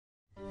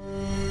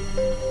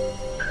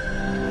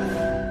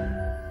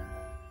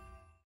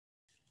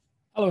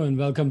Hello and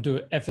welcome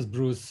to FS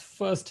Brew's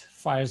first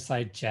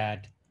fireside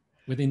chat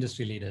with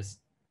industry leaders.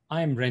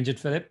 I am Renjit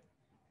Philip.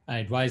 I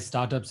advise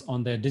startups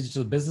on their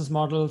digital business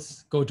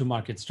models,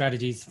 go-to-market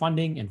strategies,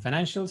 funding, and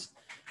financials.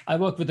 I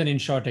work with an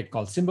insurtech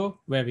called Symbo,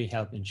 where we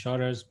help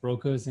insurers,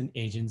 brokers, and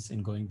agents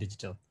in going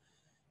digital.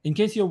 In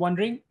case you're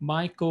wondering,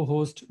 my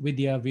co-host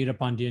Vidya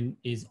Veerapandian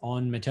is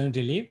on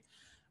maternity leave.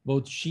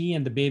 Both she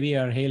and the baby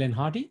are hale and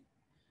hearty,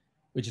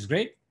 which is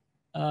great.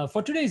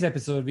 For today's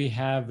episode, we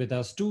have with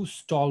us two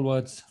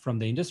stalwarts from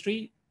the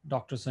industry,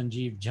 Dr.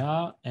 Sanjeev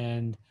Jha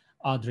and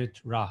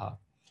Adrit Raha.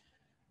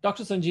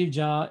 Dr. Sanjeev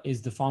Jha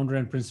is the founder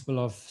and principal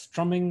of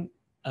Strumng,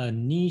 a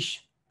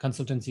niche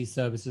consultancy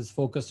services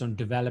focused on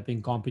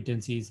developing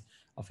competencies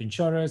of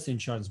insurers,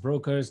 insurance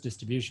brokers,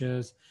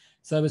 distributors,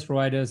 service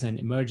providers, and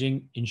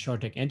emerging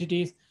insurtech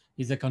entities.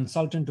 He's a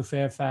consultant to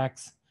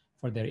Fairfax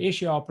for their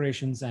Asia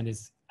operations and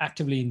is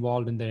actively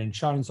involved in their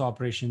insurance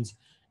operations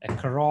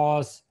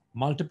across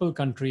multiple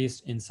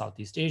countries in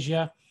Southeast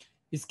Asia.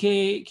 His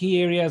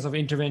key areas of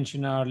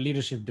intervention are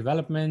leadership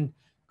development,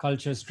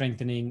 culture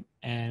strengthening,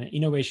 and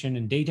innovation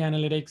in data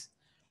analytics.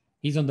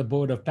 He's on the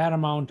board of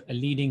Paramount, a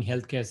leading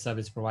healthcare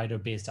service provider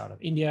based out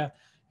of India.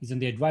 He's on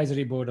the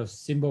advisory board of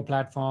Symbo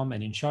platform,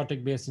 an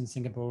insurtech based in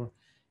Singapore.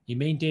 He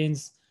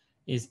maintains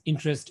his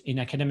interest in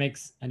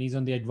academics, and he's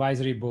on the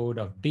advisory board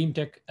of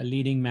BeamTech, a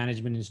leading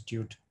management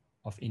institute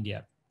of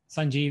India.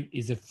 Sanjeev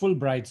is a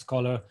Fulbright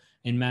scholar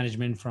in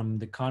management from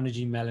the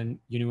Carnegie Mellon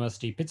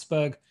University,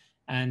 Pittsburgh,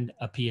 and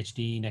a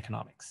PhD in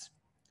economics.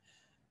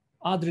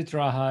 Adrit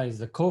Raha is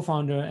the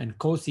co-founder and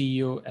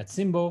co-CEO at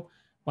Symbo,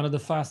 one of the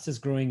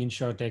fastest growing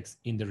insurtechs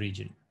in the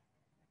region.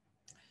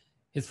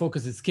 His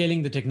focus is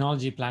scaling the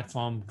technology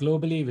platform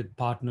globally with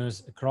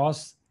partners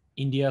across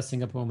India,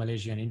 Singapore,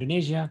 Malaysia, and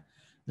Indonesia.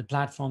 The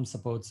platform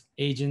supports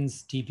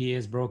agents,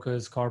 TPAs,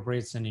 brokers,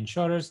 corporates, and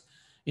insurers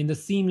in the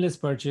seamless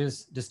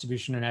purchase,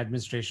 distribution, and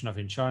administration of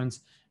insurance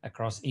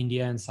across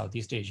India and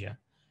Southeast Asia.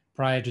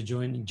 Prior to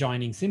joining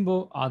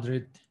Symbo,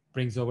 Adrit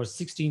brings over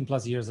 16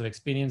 plus years of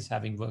experience,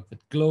 having worked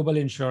with global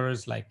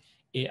insurers like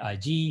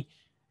AIG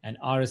and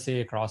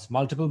RSA across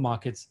multiple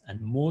markets, and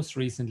most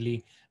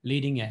recently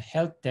leading a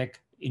health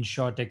tech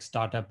insurtech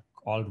startup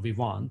called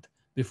Vivant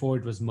before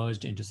it was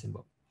merged into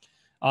Symbo.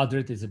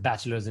 Adrit is a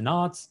bachelor's in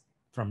arts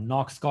from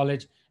Knox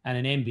College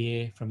and an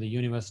MBA from the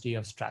University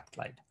of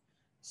Strathclyde.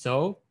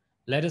 So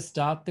let us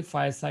start the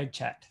fireside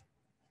chat.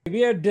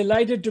 We are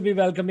delighted to be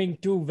welcoming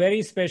two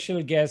very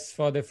special guests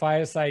for the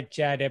fireside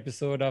chat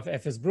episode of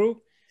FS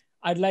Brew.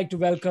 I'd like to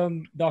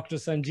welcome Dr.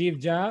 Sanjeev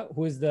Jha,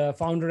 who is the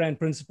founder and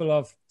principal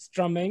of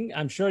Strumng.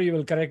 I'm sure you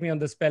will correct me on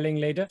the spelling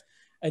later.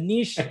 A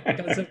niche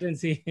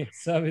consultancy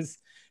service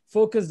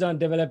focused on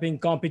developing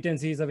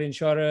competencies of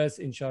insurers,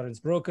 insurance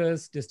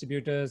brokers,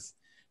 distributors,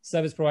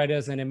 service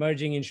providers, and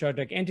emerging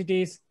insurtech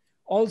entities.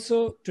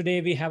 Also,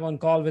 today we have on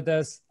call with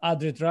us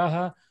Adrit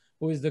Raha,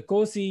 who is the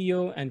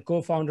co-CEO and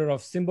co-founder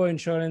of Symbo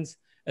Insurance,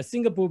 a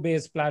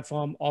Singapore-based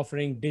platform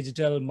offering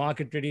digital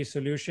market-ready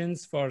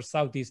solutions for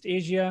Southeast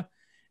Asia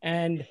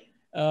and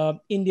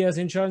India's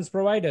insurance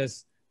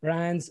providers,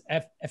 brands,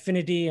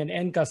 affinity, and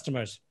end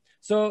customers.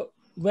 So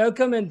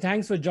welcome and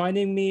thanks for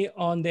joining me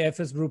on the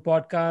FS Brew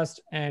podcast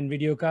and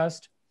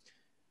videocast.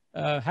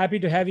 Happy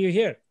to have you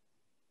here.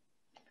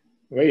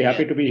 Very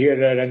happy to be here,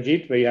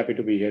 Ranjit. Very happy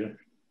to be here.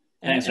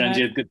 Thanks,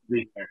 Ranjit. Good to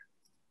be here.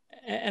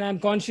 And I'm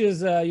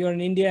conscious you're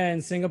in India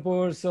and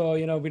Singapore, so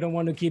we don't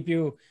want to keep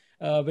you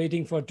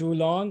waiting for too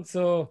long.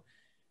 So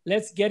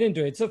let's get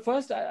into it. So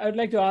first, I'd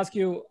like to ask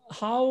you,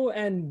 how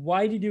and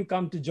why did you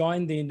come to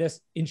join the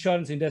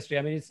insurance industry?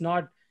 I mean, it's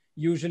not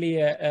usually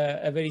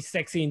a very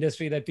sexy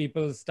industry that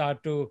people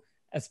start to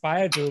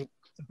aspire to.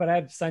 So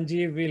perhaps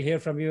Sanjeev, we'll hear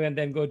from you and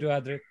then go to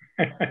Adrit.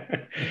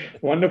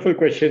 Wonderful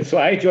question. So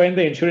I joined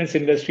the insurance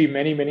industry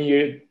many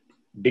years,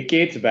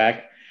 decades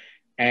back.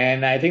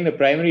 And I think the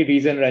primary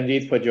reason,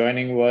 Ranjit, for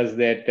joining was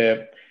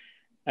that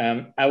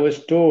I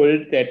was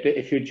told that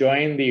if you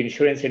join the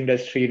insurance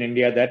industry in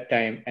India that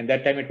time, and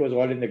that time it was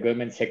all in the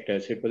government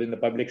sector, so it was in the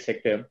public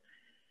sector,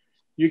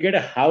 you get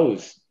a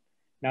house.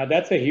 Now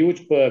that's a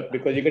huge perk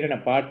because you get an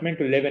apartment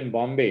to live in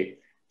Bombay.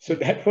 So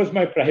that was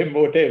my prime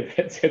motive.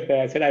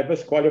 I said I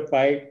must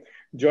qualify,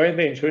 join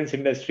the insurance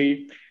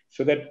industry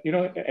so that,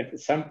 at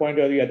some point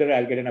or the other,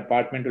 I'll get an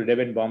apartment to live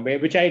in Bombay,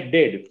 which I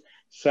did.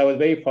 So I was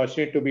very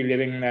fortunate to be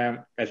living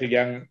as a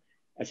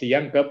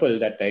young couple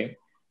that time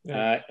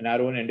in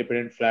our own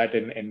independent flat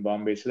in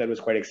Bombay. So that was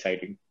quite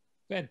exciting.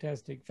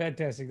 Fantastic.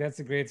 That's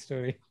a great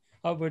story.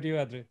 How about you,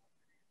 Adrit?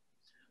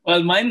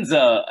 Well, mine's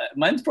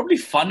probably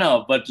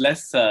funner, but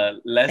less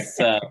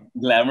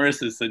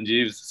glamorous as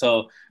Sanjeev's.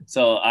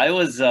 So I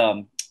was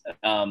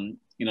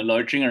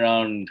loitering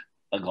around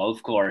a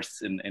golf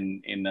course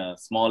in a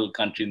small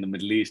country in the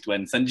Middle East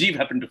when Sanjeev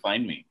happened to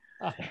find me.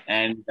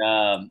 And,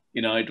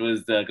 it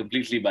was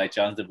completely by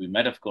chance that we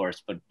met, of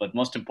course, but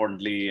most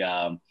importantly,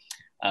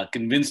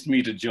 convinced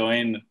me to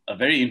join a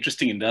very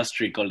interesting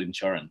industry called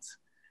insurance.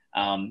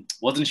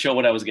 Wasn't sure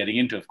what I was getting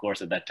into, of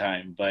course, at that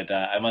time, but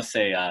I must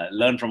say,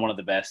 learned from one of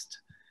the best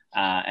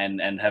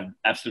and have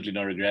absolutely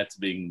no regrets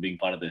being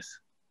part of this.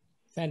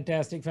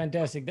 Fantastic,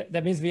 fantastic.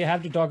 That means we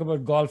have to talk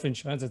about golf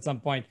insurance at some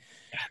point.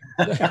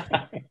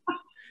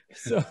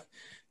 So,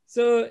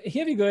 so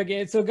here we go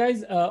again. So,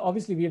 guys,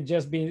 obviously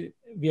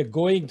we are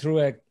going through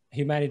a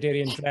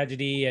humanitarian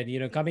tragedy,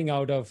 and coming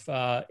out of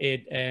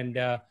it,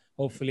 and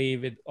hopefully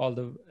with all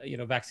the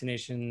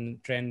vaccination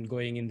trend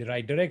going in the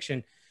right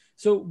direction.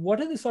 So,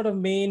 what are the sort of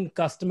main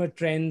customer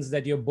trends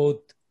that you're both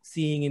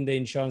seeing in the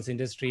insurance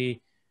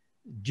industry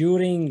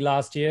during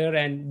last year,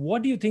 and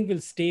what do you think will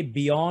stay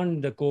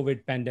beyond the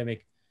COVID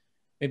pandemic?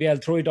 Maybe I'll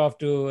throw it off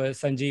to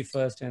Sanjeev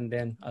first, and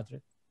then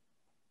Adrit.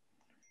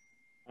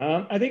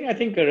 I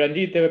think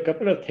Ranjit, there were a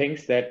couple of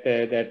things that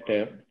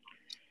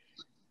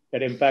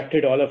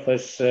impacted all of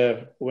us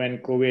when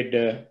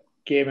COVID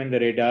came in the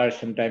radar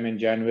sometime in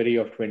January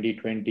of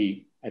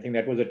 2020. I think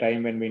that was a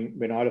time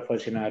when all of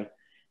us in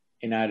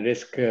our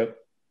risk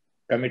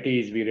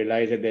committees, we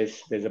realized that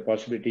there's a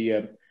possibility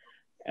of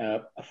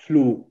a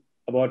flu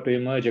about to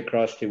emerge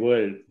across the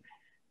world.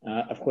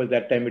 Of course,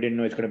 that time we didn't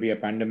know it's going to be a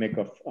pandemic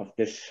of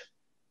this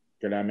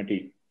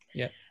calamity.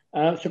 Yeah.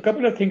 So a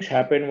couple of things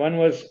happened. One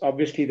was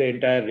obviously the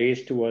entire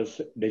race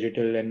towards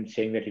digital and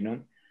saying that,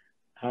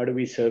 how do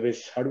we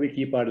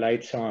keep our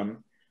lights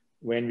on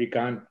when we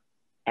can't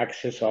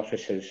access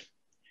offices?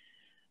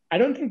 I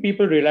don't think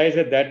people realized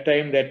at that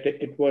time that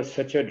it was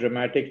such a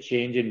dramatic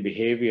change in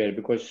behavior,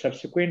 because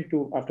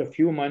after a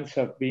few months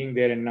of being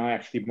there, and now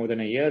actually more than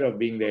a year of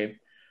being there,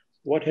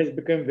 what has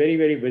become very,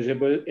 very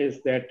visible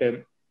is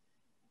that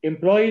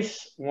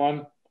employees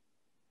want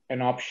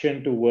an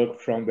option to work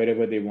from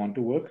wherever they want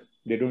to work.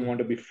 They don't want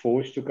to be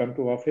forced to come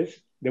to office.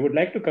 They would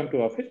like to come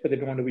to office, but they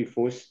don't want to be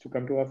forced to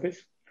come to office.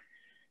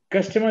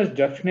 Customers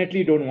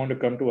definitely don't want to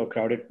come to a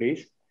crowded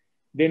place.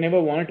 They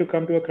never wanted to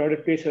come to a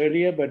crowded place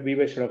earlier, but we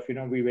were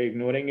we were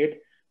ignoring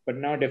it. But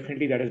now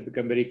definitely that has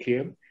become very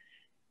clear.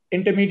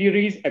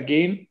 Intermediaries,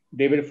 again,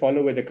 they will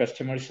follow where the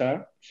customers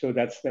are. So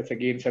that's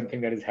again something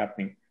that is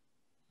happening.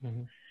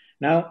 Mm-hmm.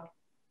 Now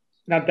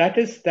that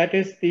is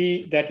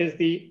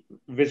the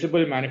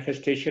visible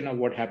manifestation of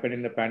what happened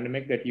in the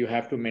pandemic, that you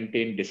have to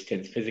maintain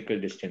distance, physical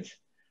distance.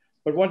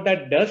 But what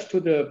that does to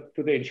the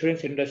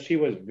insurance industry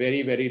was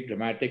very, very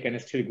dramatic, and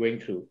is still going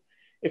through.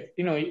 If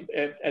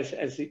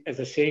as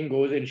the saying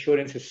goes,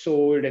 insurance is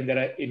sold and there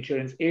are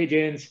insurance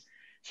agents.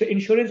 So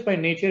insurance by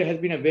nature has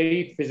been a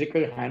very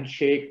physical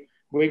handshake,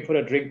 going for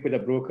a drink with a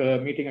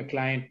broker, meeting a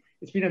client.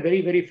 It's been a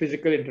very, very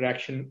physical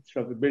interaction,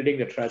 sort of building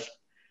the trust.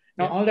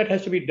 Now, all that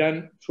has to be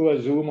done through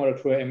a Zoom or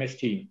through a MS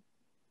Team,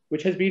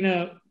 which has been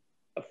a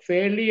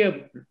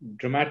fairly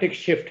dramatic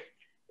shift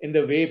in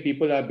the way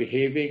people are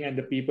behaving and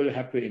the people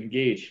have to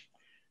engage.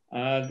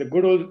 The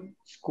good old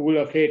school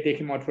of, hey, take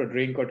him out for a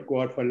drink or to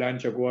go out for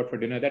lunch or go out for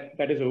dinner,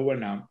 that is over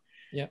now.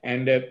 Yeah.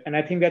 And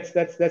I think that's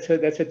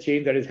a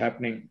change that is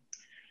happening.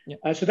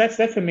 Yeah. So that's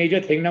a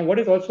major thing. Now, what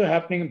is also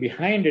happening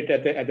behind it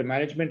at the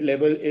management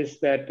level is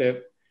that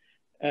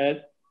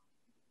the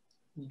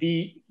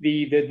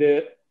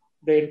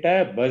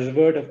entire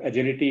buzzword of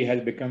agility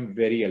has become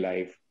very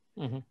alive.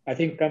 Mm-hmm. I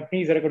think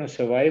companies that are going to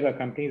survive are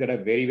companies that are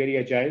very, very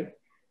agile.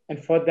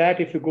 And for that,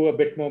 if you go a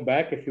bit more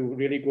back, if you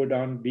really go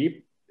down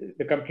deep,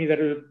 the companies that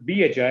will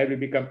be agile will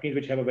be companies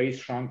which have a very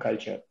strong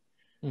culture,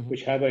 mm-hmm.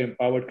 which have an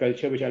empowered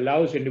culture, which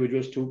allows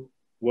individuals to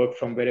work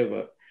from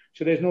wherever.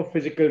 So there's no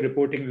physical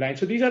reporting line.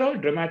 So these are all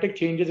dramatic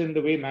changes in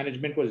the way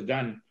management was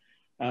done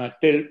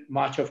till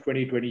March of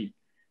 2020.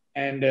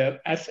 And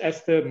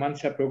as the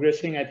months are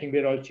progressing, I think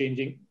we're all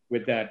changing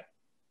with that.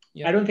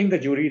 Yeah. I don't think the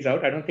jury is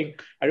out. I don't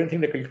think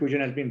the conclusion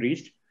has been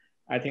reached.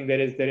 I think there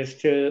is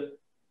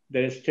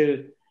still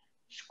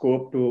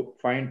scope to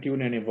fine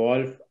tune and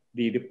evolve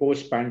the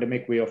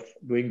post-pandemic way of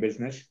doing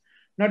business,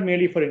 not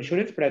merely for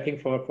insurance, but I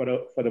think for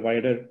the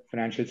wider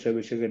financial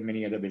services and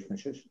many other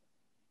businesses.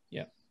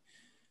 Yeah.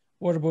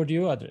 What about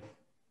you, Adrit?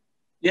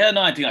 Yeah,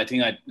 no, I think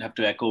I'd have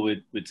to echo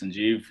with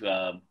Sanjeev.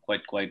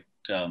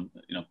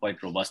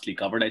 Quite robustly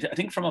covered. I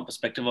think from a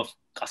perspective of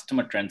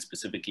customer trends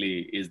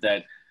specifically is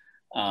that.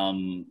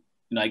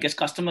 I guess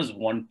customers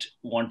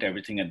want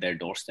everything at their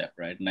doorstep,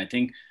 right? And I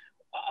think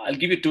I'll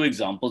give you two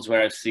examples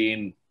where I've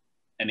seen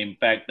an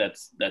impact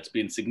that's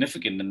been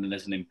significant, and then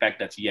there's an impact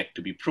that's yet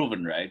to be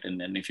proven, right?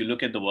 And if you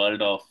look at the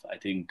world of, I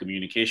think,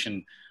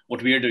 communication,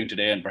 what we are doing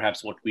today, and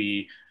perhaps what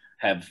we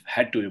have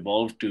had to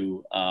evolve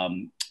to,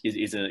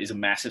 is a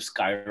massive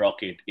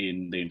skyrocket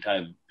in the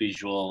entire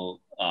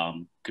visual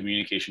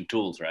communication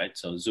tools, right?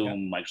 So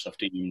Zoom, yeah. Microsoft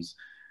Teams,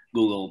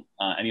 Google,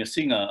 and you're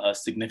seeing a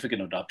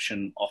significant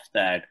adoption of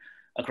that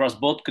across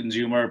both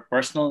consumer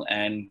personal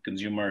and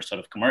consumer sort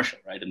of commercial,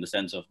 right, in the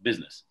sense of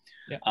business.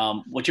 Yeah.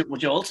 What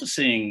you're also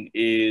seeing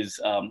is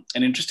an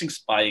interesting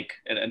spike,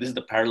 and this is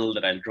the parallel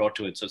that I'll draw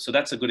to it. So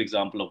that's a good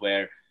example of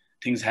where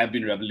things have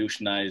been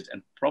revolutionized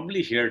and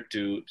probably here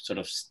to sort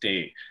of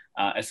stay.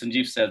 As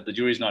Sanjeev said, the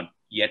jury's not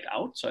yet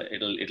out, so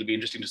it'll be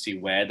interesting to see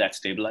where that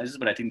stabilizes.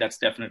 But I think that's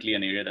definitely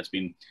an area that's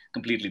been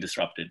completely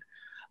disrupted.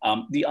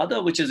 The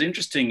other, which is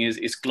interesting,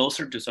 is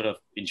closer to sort of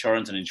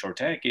insurance and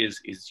insurtech, is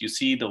you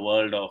see the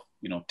world of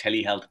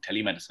telehealth and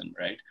telemedicine,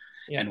 right?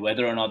 and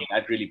whether or not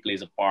that really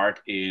plays a part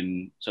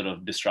in sort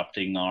of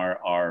disrupting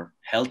our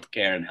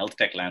healthcare and health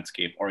tech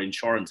landscape, or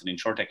insurance and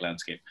insurtech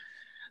landscape.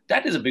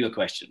 That is a bigger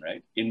question,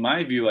 right? In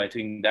my view, I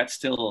think that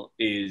still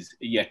is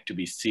yet to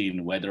be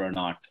seen, whether or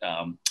not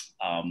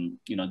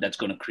that's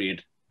going to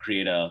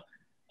create a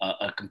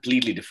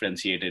completely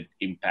differentiated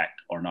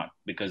impact or not,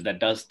 because that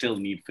does still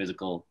need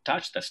physical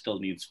touch, that still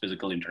needs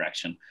physical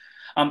interaction,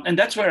 and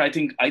that's where I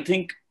think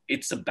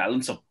it's a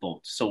balance of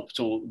both. So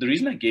the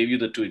reason I gave you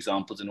the two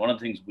examples, and one of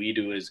the things we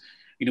do is,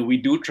 we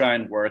do try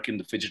and work in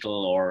the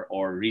phygital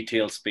or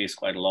retail space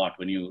quite a lot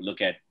when you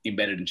look at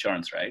embedded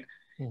insurance, right?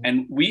 Mm-hmm.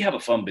 And we have a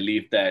firm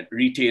belief that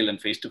retail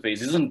and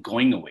face-to-face isn't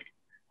going away.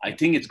 I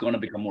think it's going to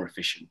become more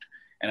efficient.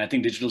 And I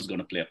think digital is going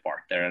to play a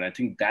part there. And I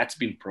think that's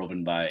been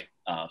proven by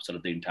sort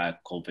of the entire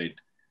COVID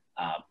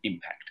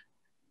impact.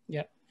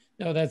 Yeah,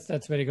 no,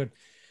 that's very good.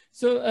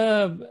 So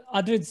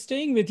Adrit,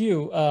 staying with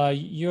you,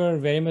 you're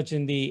very much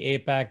in the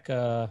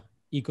APAC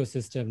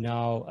ecosystem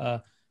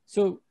now.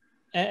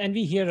 And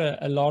we hear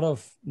a lot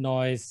of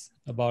noise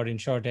about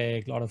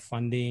Insurtech, a lot of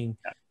funding.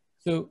 Yeah.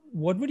 So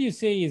what would you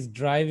say is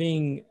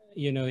driving,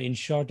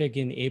 Insurtech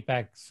in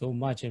APAC so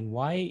much, and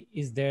why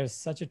is there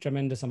such a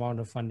tremendous amount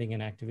of funding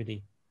and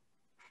activity?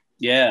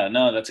 Yeah,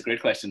 no, that's a great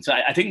question. So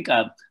I think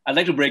I'd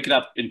like to break it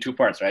up in two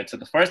parts, right? So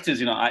the first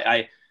is,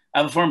 I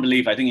have a firm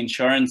belief. I think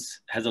insurance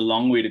has a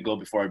long way to go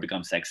before it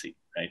becomes sexy,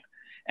 right?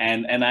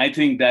 And I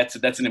think that's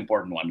an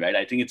important one, right?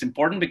 I think it's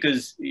important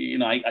because,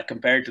 I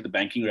compare it to the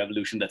banking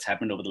revolution that's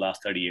happened over the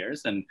last 30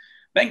 years. And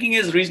banking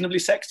is reasonably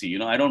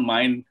sexy. I don't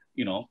mind,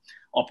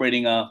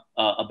 operating a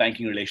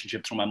banking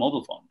relationship through my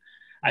mobile phone.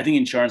 I think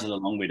insurance has a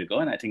long way to go.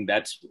 And I think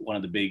that's one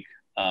of the big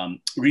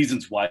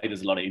reasons why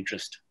there's a lot of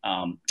interest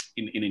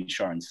in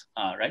insurance,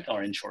 right?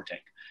 Or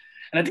insurtech.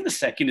 And I think the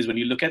second is when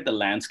you look at the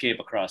landscape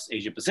across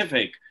Asia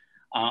Pacific,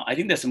 I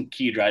think there's some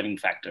key driving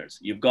factors.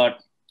 You've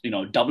got,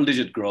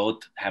 double-digit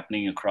growth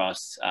happening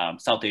across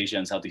South Asia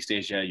and Southeast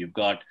Asia. You've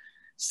got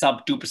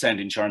sub 2%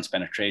 insurance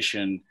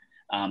penetration,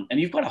 and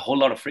you've got a whole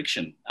lot of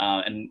friction.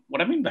 And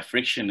what I mean by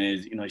friction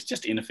is, it's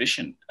just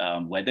inefficient,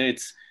 whether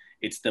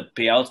it's the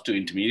payouts to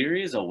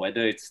intermediaries or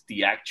whether it's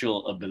the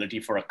actual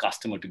ability for a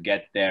customer to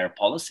get their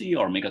policy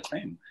or make a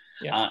claim.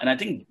 Yeah. And I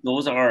think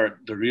those are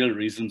the real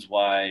reasons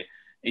why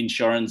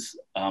insurance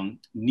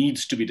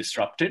needs to be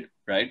disrupted,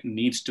 right?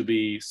 Needs to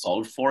be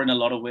solved for in a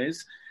lot of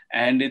ways.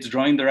 And it's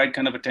drawing the right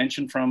kind of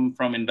attention from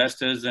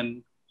investors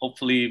and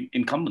hopefully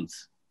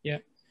incumbents. Yeah.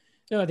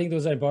 No, I think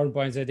those are important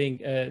points. I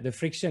think the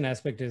friction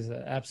aspect is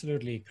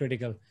absolutely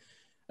critical.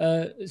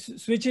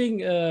 Switching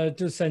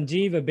to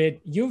Sanjeev a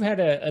bit, you've had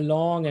a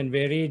long and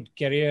varied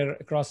career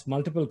across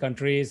multiple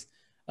countries,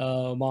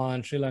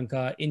 Oman, Sri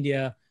Lanka,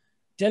 India.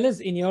 Tell us,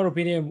 in your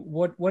opinion,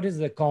 what is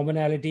the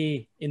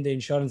commonality in the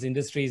insurance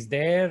industries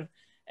there,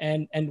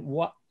 and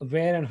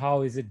where and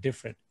how is it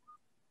different?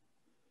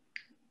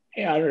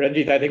 Yeah,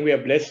 Renjit, I think we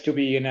are blessed to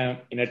be in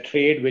a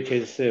trade which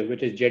is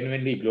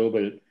genuinely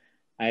global.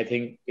 I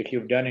think if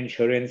you've done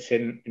insurance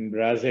in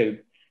Brazil,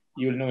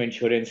 you'll know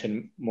insurance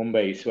in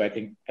Mumbai. So I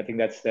think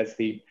that's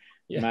the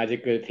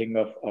magical thing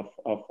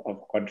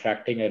of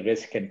contracting a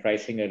risk and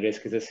pricing a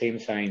risk is the same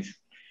science.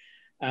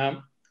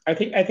 I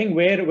think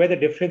where the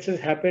differences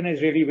happen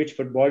is really which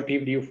football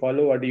team do you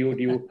follow, or do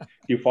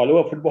you follow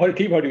a football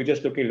team, or do you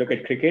just look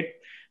at cricket?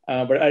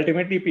 But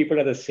ultimately, people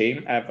are the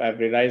same. I've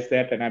realized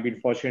that, and I've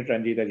been fortunate,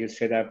 Ranjit, as you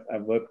said,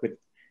 I've worked with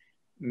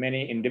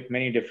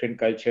many different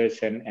cultures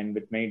and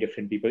with many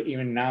different people.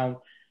 Even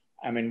now,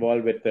 I'm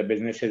involved with the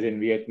businesses in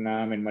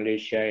Vietnam, in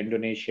Malaysia,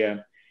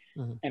 Indonesia,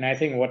 and I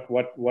think what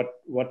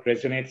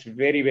resonates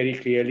very, very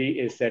clearly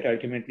is that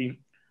ultimately,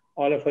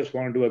 all of us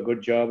want to do a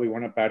good job. We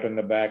want a pat on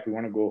the back. We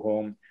want to go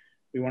home.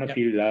 We want to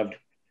feel loved.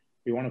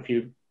 We want to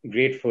feel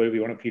grateful. We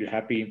want to feel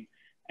happy.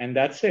 And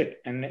that's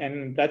it.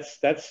 And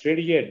that's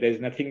really it.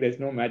 There's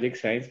no magic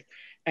science.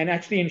 And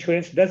actually,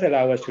 insurance does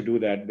allow us to do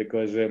that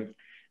because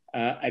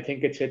I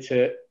think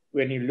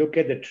when you look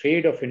at the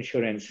trade of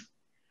insurance,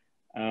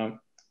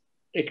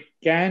 it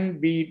can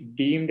be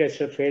deemed as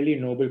a fairly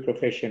noble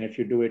profession if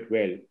you do it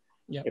well.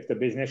 Yeah. If the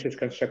business is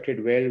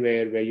constructed well,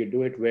 where you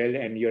do it well,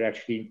 and you're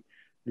actually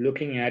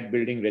looking at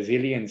building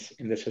resilience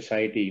in the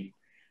society.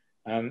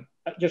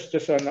 Just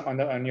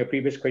on your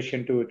previous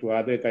question to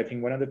Adrit, I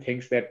think one of the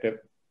things that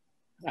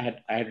I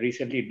had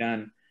recently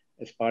done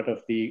as part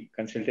of the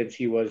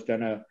consultancy was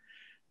done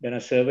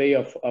a survey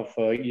of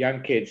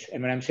young kids.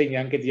 And when I'm saying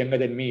young kids, younger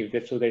than me,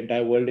 so the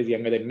entire world is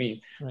younger than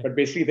me. Right. But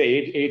basically the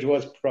age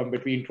was from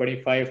between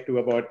 25 to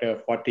about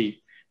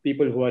 40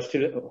 people who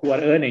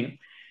are earning.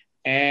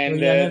 And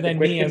the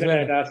question that I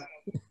had asked,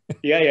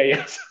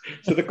 yeah.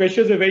 So the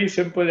questions are very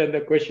simple. And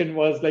the question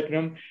was like,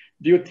 do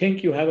you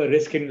think you have a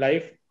risk in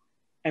life?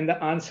 And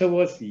the answer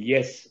was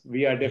yes,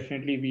 we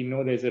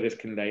know there's a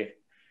risk in life.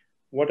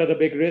 What are the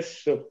big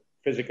risks? So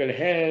physical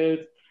health,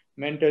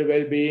 mental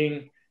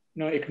well-being,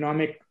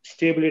 economic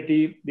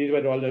stability. These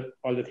were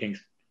all the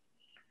things.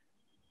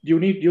 Do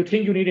you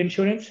think you need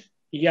insurance?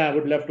 Yeah, I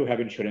would love to have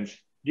insurance.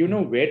 Do you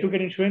know where to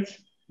get insurance?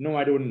 No,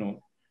 I don't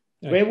know.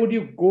 Right. Where would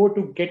you go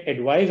to get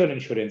advice on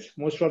insurance?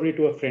 Most probably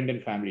to a friend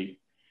and family.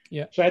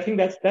 Yeah. So I think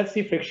that's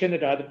the friction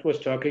that Adit was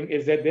talking,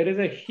 is that there is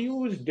a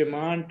huge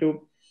demand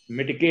to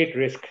mitigate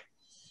risk.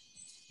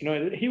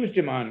 Huge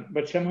demand,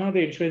 but somehow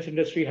the insurance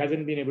industry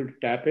hasn't been able to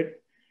tap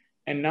it.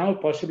 And now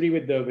possibly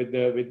with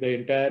the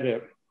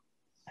entire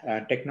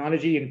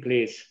technology in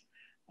place,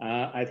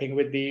 I think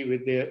with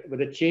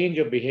the change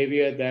of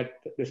behavior that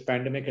this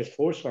pandemic has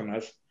forced on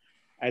us,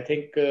 I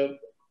think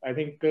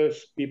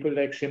people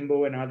like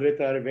Symbo and Adrit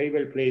are very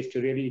well placed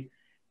to really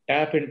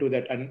tap into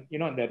that, and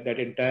that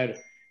entire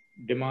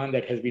demand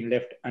that has been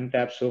left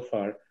untapped so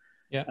far.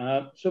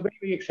 Yeah. So very,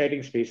 very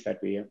exciting space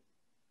that way. Yeah.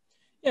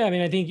 Yeah, I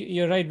mean, I think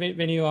you're right.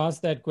 When you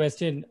ask that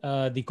question,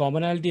 the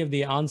commonality of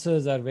the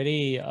answers are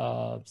very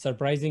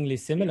surprisingly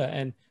similar.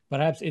 And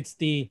perhaps it's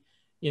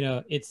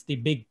it's the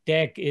big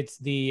tech, it's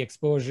the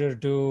exposure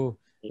to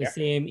the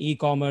same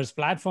e-commerce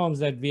platforms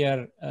that we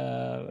are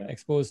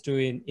exposed to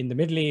in the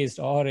Middle East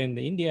or in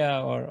the India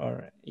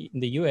or in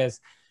the US.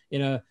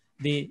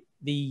 The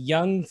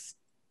young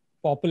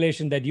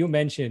population that you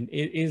mentioned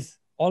is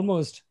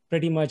almost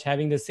pretty much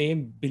having the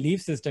same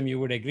belief system, you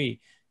would agree.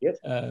 Yes.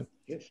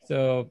 Yes.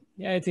 So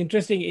yeah, it's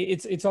interesting.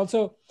 It's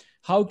also,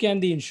 how can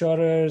the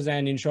insurers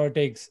and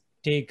insurtechs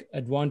take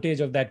advantage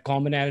of that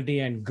commonality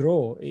and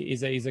grow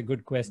is a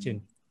good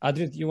question.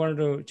 Adrit, you wanted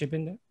to chip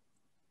in there?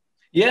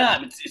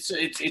 Yeah,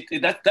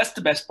 that's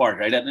the best part,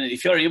 right? I mean,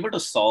 if you're able to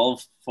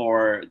solve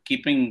for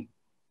keeping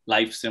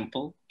life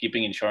simple,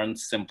 keeping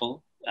insurance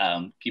simple,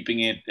 keeping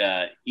it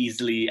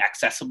easily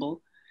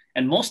accessible,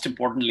 and most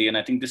importantly, and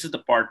I think this is the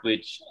part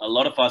which a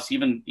lot of us,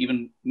 even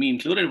me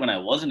included, when I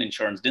was in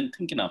insurance, didn't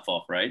think enough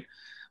of, right?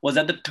 Was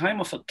at the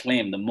time of a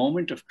claim, the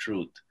moment of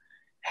truth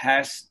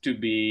has to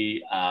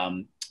be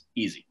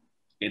easy.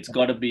 It's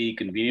got to be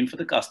convenient for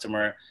the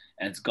customer,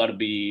 and it's got to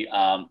be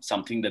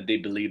something that they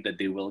believe that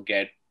they will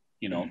get,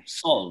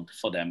 solved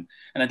for them.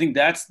 And I think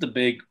that's the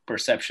big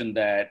perception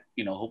that,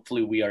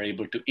 hopefully we are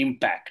able to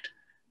impact,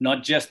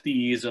 not just the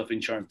ease of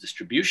insurance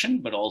distribution,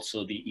 but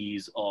also the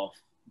ease of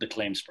the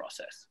claims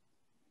process.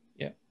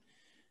 Yeah,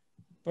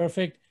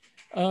 perfect.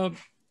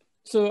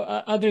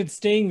 So Adrit,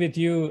 staying with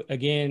you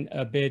again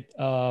a bit.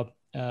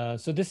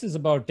 So this is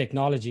about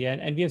technology,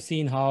 and we have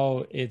seen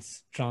how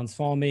it's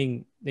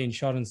transforming the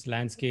insurance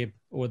landscape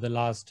over the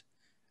last,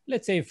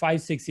 let's say,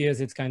 5-6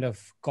 years. It's kind of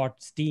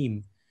caught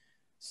steam.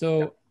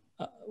 So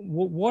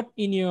what,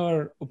 in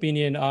your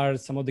opinion, are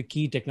some of the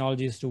key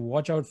technologies to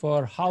watch out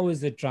for? How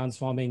is it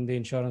transforming the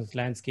insurance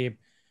landscape?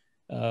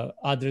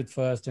 Adrit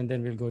first, and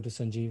then we'll go to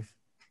Sanjeev.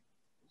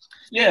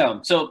 Yeah,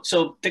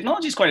 so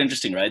technology is quite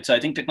interesting, right? So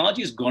I think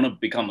technology is going to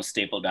become a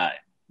staple die.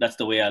 That's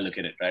the way I look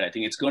at it, right? I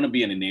think it's going to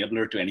be an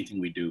enabler to anything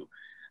we do.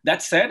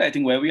 That said, I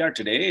think where we are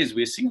today is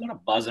we're seeing a lot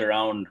of buzz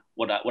around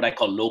what I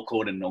call low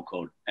code and no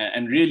code.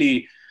 And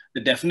really,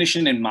 the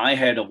definition in my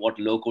head of what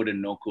low code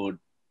and no code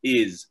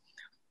is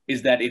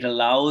that it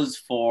allows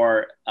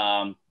for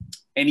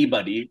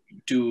anybody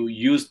to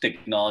use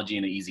technology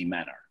in an easy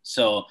manner.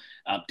 So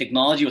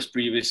technology was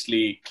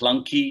previously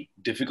clunky,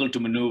 difficult to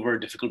maneuver,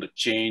 difficult to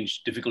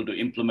change, difficult to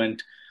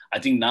implement. I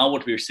think now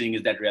what we're seeing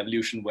is that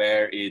revolution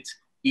where it's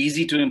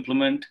easy to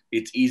implement,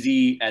 it's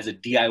easy as a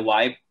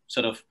DIY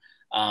sort of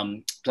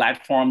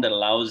platform that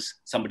allows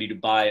somebody to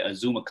buy a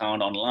Zoom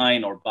account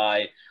online or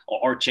buy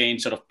or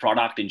change sort of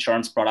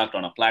insurance product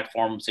on a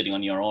platform sitting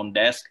on your own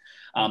desk.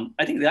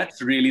 I think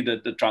that's really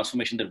the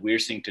transformation that we're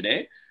seeing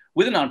today,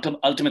 with an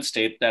ultimate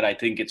state that I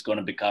think it's going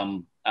to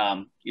become,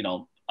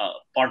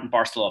 part and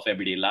parcel of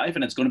everyday life,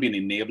 and it's going to be an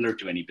enabler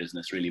to any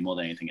business, really, more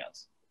than anything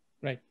else.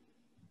 Right,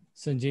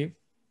 Sanjeev.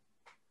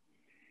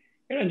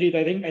 Ranjit,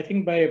 I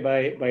think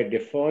by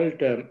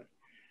default,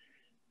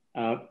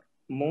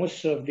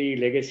 most of the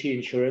legacy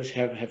insurers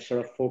have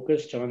sort of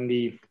focused on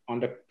the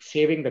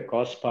saving the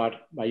cost part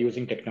by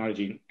using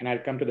technology. And I'll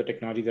come to the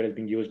technology that has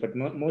been used, but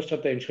most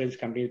of the insurance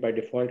companies by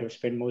default have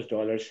spent most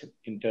dollars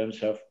in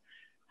terms of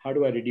how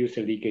do I reduce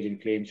the leakage in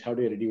claims? How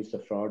do I reduce the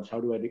frauds?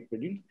 How do I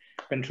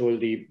control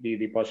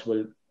the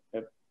possible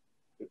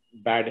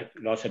bad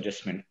loss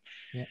adjustment?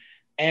 Yeah.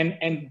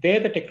 And there,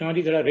 the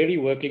technologies that are really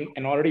working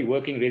and already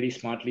working really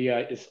smartly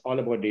is all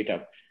about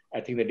data.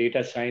 I think the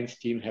data science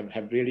team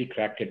have really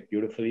cracked it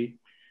beautifully.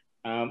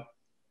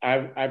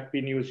 I've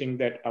been using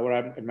that.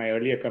 In my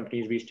earlier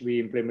companies, we used to be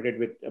implemented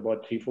with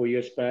about 3-4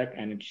 years back,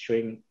 and it's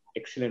showing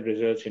excellent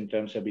results in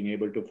terms of being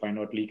able to find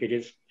out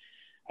leakages.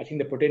 I think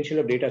the potential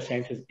of data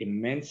science is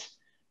immense,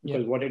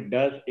 because what it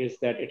does is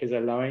that it is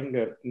allowing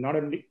not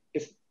only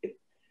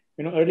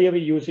earlier we're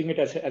using it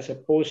as a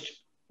post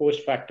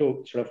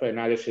facto sort of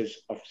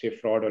analysis of, say,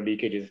 fraud or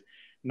leakages.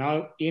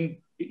 Now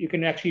you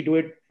can actually do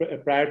it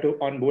prior to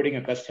onboarding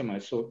a customer.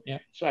 So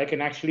I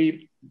can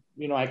actually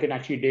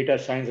data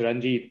science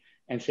Ranjit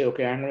and say,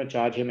 okay, I'm going to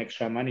charge him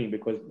extra money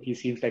because he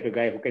seems like a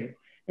guy who can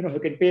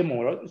pay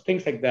more, or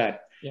things like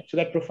that. Yeah. So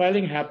that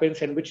profiling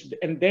happens, and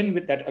then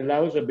with that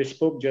allows a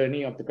bespoke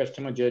journey of the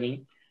customer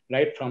journey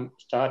right from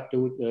start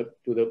to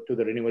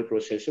the renewal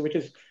process. So which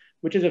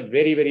is a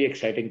very, very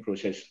exciting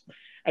process.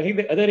 I think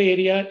the other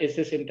area is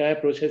this entire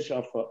process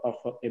of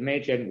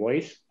image and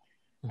voice.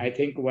 I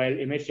think while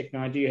image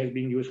technology has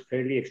been used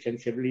fairly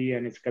extensively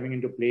and it's coming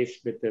into place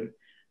with the,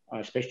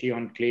 especially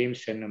on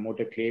claims and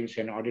motor claims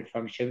and audit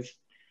functions,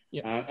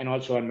 and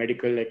also on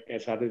medical, like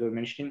as Adrit was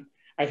mentioning,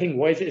 I think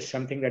voice is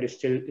something that is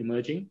still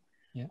emerging.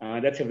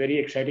 That's a very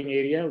exciting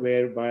area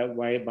where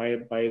by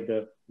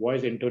the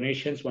voice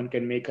intonations one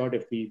can make out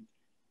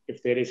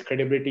if there is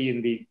credibility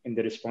in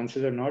the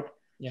responses or not.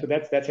 So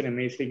that's an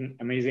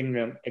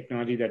amazing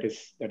technology that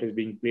is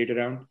being played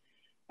around.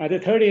 The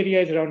third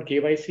area is around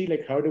KYC.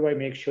 Like, how do I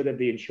make sure that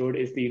the insured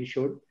is the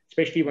insured,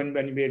 especially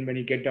when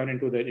you get down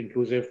into the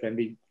inclusive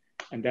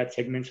and that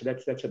segment. So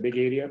that's a big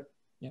area.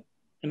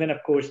 And then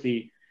of course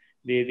the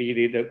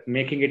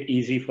making it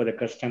easy for the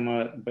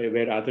customer, by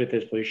where Adrit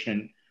is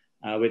positioned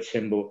with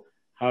Symbo.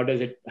 How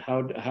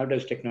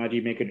does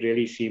technology make it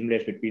really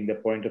seamless between the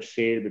point of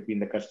sale, between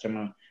the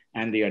customer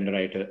and the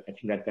underwriter? I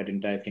think that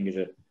entire thing is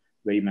a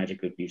very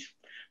magical piece.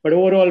 But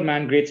overall,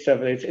 man, great stuff.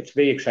 It's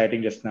very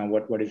exciting just now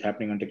what is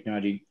happening on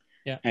technology.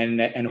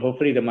 And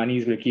hopefully the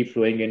monies will keep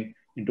flowing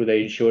into the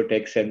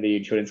insurtechs and the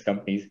insurance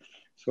companies.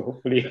 So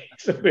hopefully,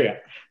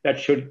 that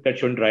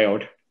shouldn't dry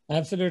out.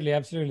 Absolutely.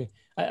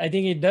 I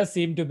think it does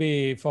seem to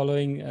be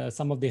following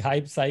some of the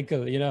hype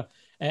cycle,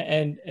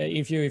 and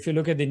if you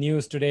look at the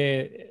news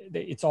today,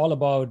 it's all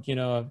about,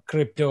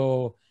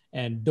 crypto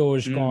and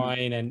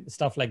Dogecoin and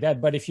stuff like that.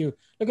 But if you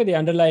look at the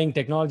underlying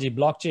technology,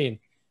 blockchain,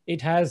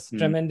 it has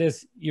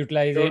tremendous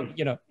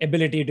utilization,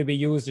 ability to be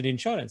used in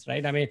insurance,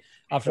 right? I mean,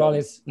 after all,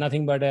 it's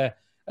nothing but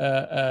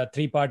a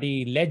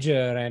three-party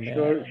ledger and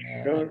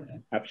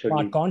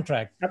absolutely smart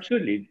contract.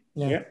 Absolutely,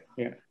 yeah.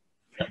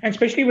 And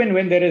especially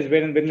when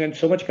there's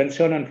so much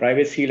concern on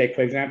privacy, like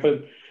for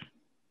example,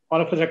 all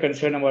of us are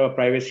concerned about our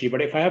privacy,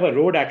 but if I have a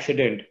road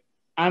accident,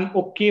 I'm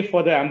okay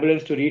for the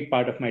ambulance to read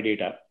part of my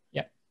data.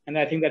 And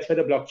I think that's where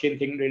the blockchain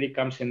thing really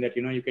comes in, that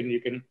you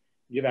can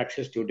give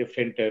access to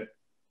different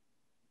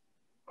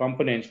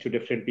components to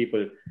different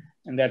people,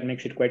 and that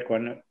makes it quite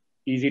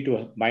easy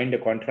to bind a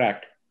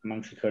contract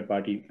amongst a third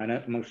party and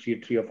amongst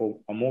three or four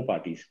or more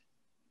parties.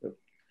 So.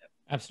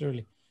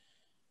 Absolutely.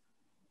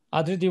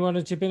 Adrit, do you want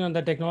to chip in on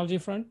the technology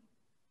front?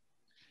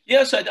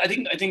 Yeah, so I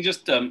think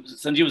just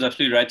Sanjeev was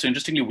absolutely right. So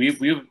interestingly,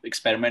 we've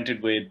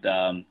experimented with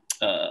a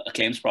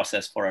claims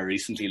process for a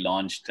recently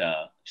launched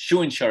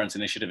shoe insurance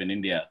initiative in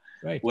India,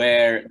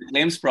 where the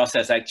claims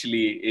process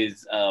actually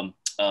is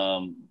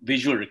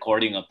visual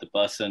recording of the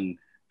person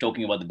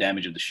talking about the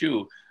damage of the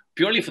shoe,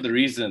 purely for the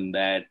reason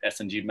that, as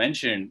Sanjeev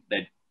mentioned,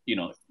 that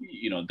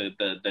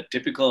the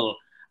typical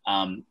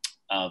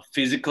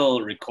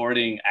physical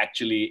recording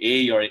actually,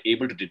 you're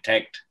able to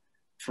detect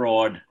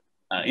fraud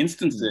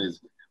instances,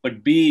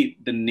 but B,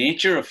 the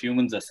nature of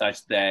humans are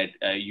such that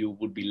you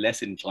would be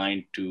less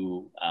inclined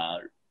to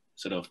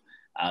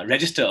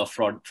register a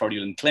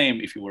fraudulent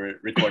claim if you were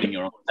recording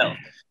your own self.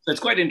 So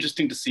it's quite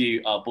interesting to see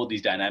both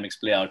these dynamics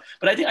play out.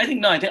 But I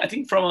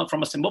think from a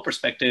Symbo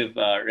perspective,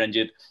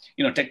 Renjit,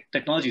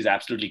 technology is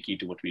absolutely key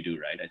to what we do,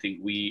 right? I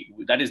think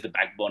that is the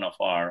backbone of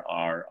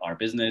our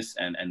business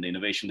and the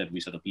innovation that we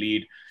sort of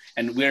lead.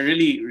 And we're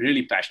really,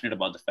 really passionate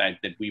about the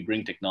fact that we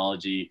bring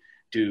technology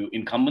to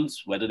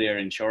incumbents, whether they're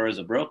insurers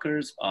or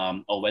brokers,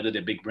 or whether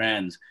they're big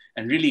brands,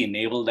 and really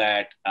enable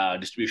that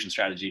distribution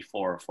strategy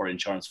for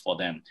insurance for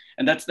them.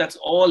 And that's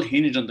all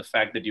hinged on the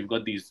fact that you've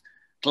got these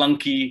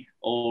clunky,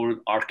 old,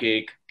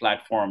 archaic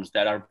platforms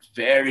that are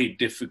very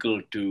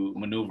difficult to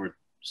maneuver.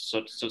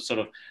 So sort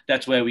of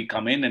that's where we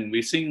come in, and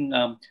we're seeing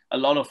a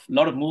lot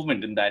of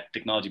movement in that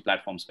technology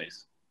platform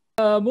space.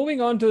 Moving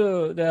on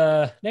to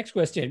the next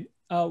question.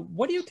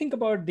 What do you think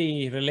about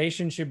the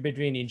relationship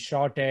between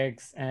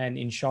insurtechs and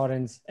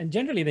insurance, and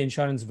generally the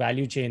insurance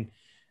value chain?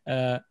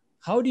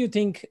 How do you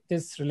think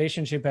this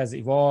relationship has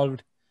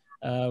evolved?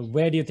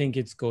 Where do you think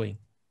it's going?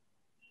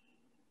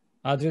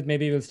 Adrit,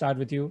 maybe we'll start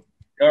with you.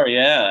 Sure,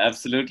 yeah,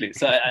 absolutely.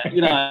 So, I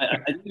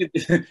think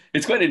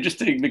it's quite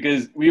interesting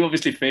because we've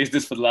obviously faced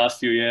this for the last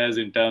few years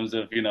in terms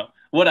of,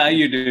 what are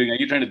you doing? Are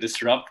you trying to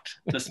disrupt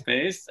the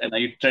space? And are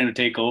you trying to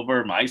take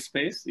over my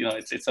space?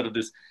 It's sort of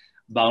this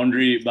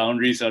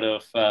boundary sort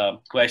of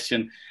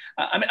question.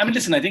 I mean,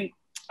 listen, I think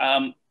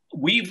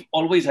we've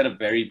always had a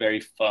very,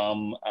 very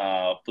firm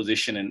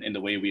position in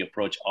the way we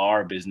approach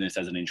our business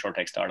as an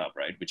insurtech startup,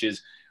 right? Which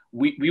is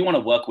we want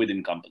to work with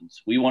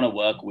incumbents. We want to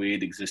work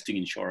with existing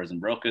insurers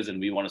and brokers, and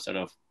we want to sort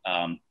of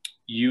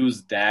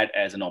use that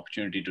as an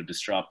opportunity to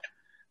disrupt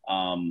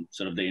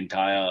sort of the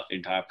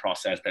entire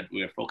process that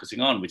we're focusing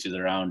on, which is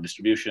around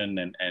distribution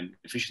and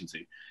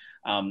efficiency.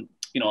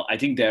 I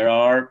think there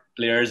are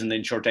players in the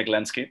insurtech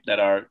landscape that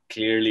are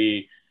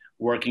clearly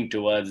working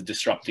towards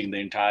disrupting the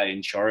entire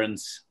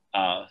insurance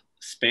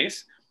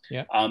space.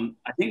 Yeah.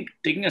 I think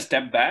taking a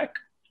step back,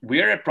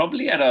 we're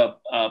probably at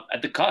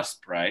the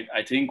cusp, right?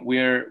 I think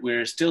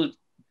we're still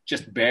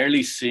just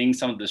barely seeing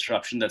some of the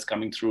disruption that's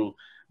coming through,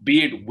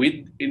 be it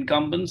with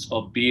incumbents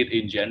or be it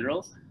in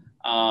general.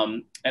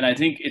 And I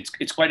think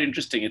it's quite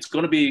interesting. It's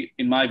going to be,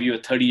 in my view, a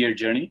 30-year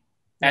journey,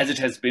 as it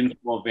has been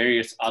for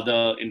various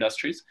other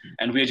industries,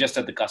 and we're just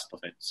at the cusp of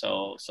it.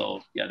 So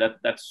yeah,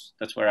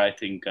 that's where I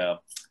think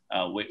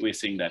we're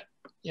seeing that.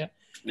 Yeah.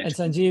 And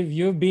Sanjeev,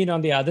 you've been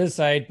on the other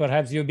side.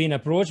 Perhaps you've been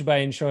approached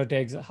by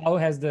Insurtechs. How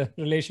has the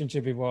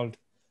relationship evolved?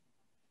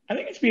 I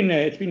think it's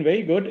been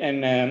very good,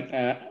 and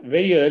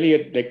very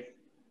early, like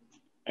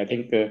I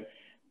think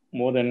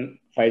more than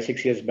 5,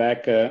 6 years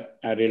back,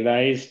 I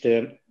realized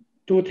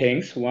two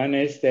things. One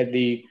is that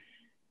the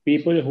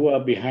people who are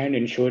behind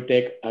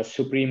Insurtech are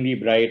supremely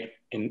bright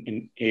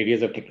in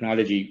areas of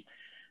technology,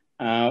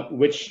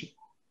 which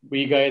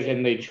we guys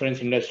in the insurance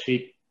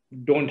industry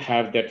don't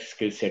have that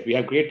skill set. We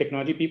have great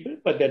technology people,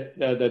 but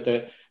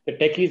the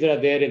techies that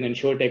are there in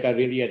Insurtech are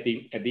really at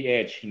the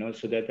edge,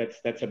 so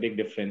that's a big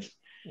difference.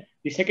 Yeah.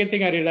 The second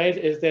thing I realized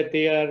is that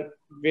they are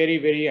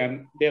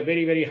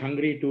very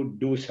hungry to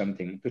do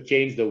something, to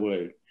change the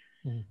world.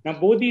 Mm. Now,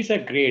 both these are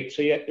great.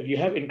 So if you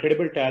have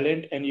incredible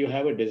talent and you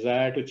have a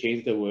desire to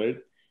change the world,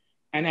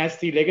 and as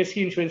the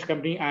legacy insurance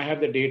company, I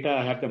have the data,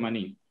 I have the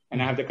money, and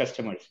I have the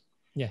customers.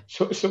 Yeah.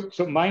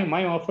 So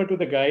my offer to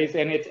the guys,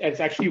 and it's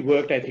actually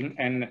worked, I think.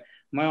 And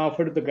my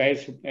offer to the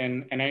guys,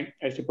 and I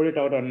used to put it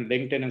out on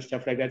LinkedIn and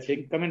stuff like that,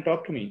 saying, come and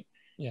talk to me.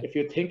 Yeah. If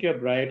you think you're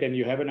bright and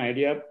you have an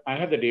idea, I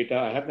have the data,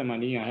 I have the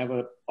money, I have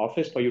an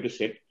office for you to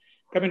sit.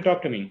 Come and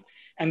talk to me.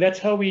 And that's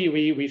how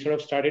we sort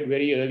of started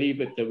very early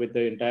with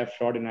the entire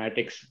fraud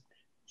analytics.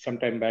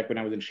 Sometime back when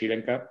I was in Sri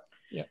Lanka.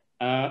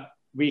 Yeah.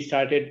 We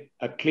started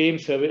a claim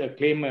service, a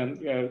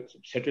claim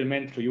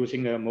settlement through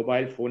using a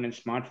mobile phone and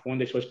smartphone.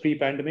 This was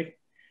pre-pandemic.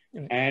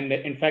 Mm-hmm. And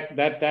in fact,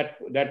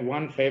 that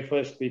one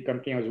Fairfax, the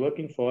company I was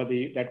working for,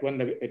 that won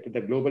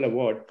the global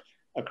award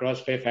across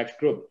Fairfax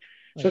Group.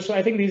 Right. So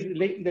I think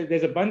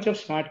there's a bunch of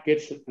smart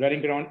kids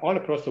running around all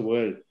across the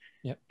world.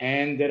 Yep.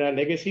 And there are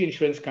legacy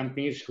insurance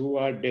companies who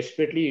are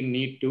desperately in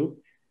need to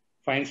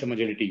find some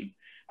agility.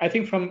 I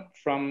think from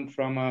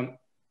a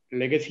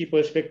legacy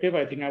perspective,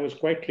 I think I was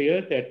quite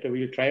clear that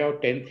we'll try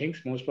out 10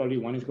 things. Most probably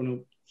one is going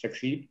to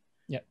succeed.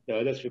 Yep. The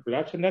others will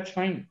collapse, and that's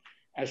fine.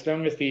 As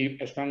long as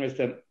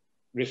the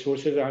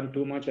resources aren't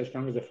too much, as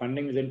long as the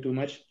funding isn't too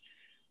much.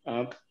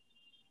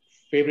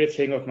 Favorite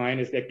saying of mine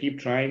is that keep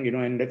trying,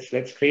 and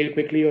let's fail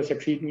quickly or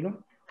succeed,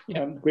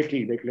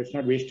 quickly. Like, let's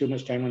not waste too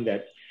much time on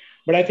that.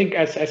 But I think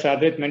as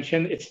Adrit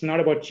mentioned, it's not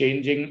about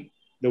changing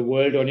the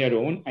world on your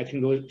own. I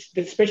think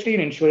especially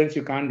in insurance,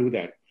 you can't do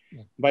that.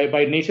 Yeah.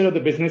 By nature of the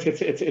business,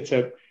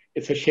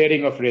 it's a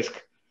sharing of risk.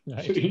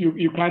 Right. So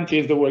you can't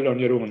change the world on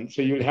your own.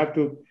 So you'll have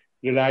to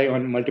rely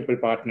on multiple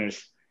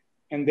partners,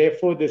 and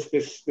therefore this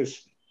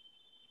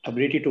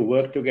ability to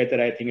work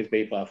together, I think, is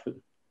very powerful.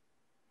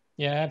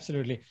 Yeah,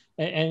 absolutely.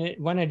 And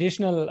one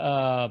additional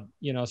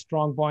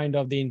strong point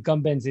of the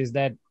incumbents is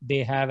that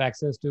they have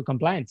access to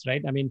compliance,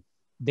 right? I mean,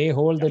 they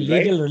hold the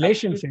legal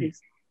relationships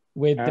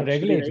with the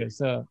regulators. Right.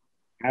 So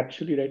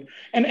absolutely right.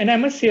 And I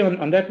must say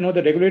on that note,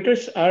 the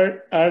regulators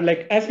are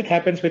like, as it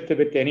happens with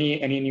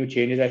any new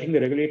changes, I think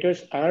the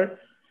regulators are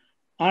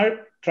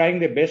trying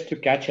their best to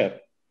catch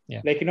up.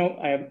 Yeah. Like,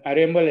 I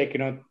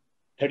remember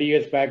 30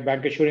 years back,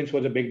 bank assurance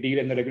was a big deal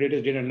and the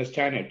regulators didn't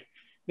understand it.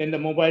 Then the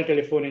mobile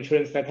telephone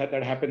insurance that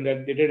happened,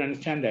 that they didn't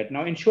understand that.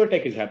 Now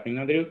Insurtech is happening.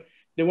 Now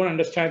they won't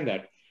understand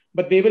that,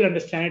 but they will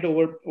understand it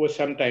over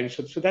some time.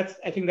 So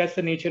I think that's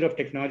the nature of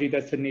technology.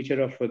 That's the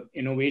nature of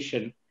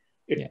innovation.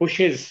 It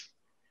pushes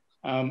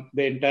the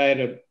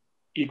entire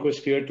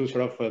ecosphere to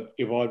sort of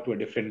evolve to a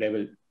different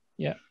level.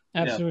 Yeah,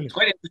 absolutely. Yeah. It's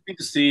quite interesting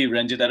to see,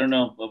 Renjit. I don't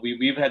know,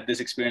 we've had this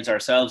experience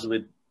ourselves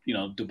with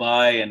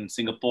Dubai and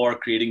Singapore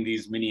creating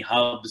these mini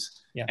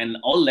hubs, and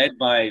all led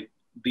by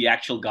the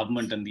actual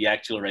government and the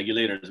actual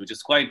regulators, which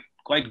is quite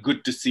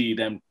good to see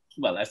them.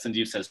 Well, as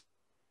Sanjeev says,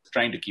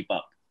 trying to keep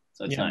up.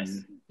 So it's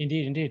nice.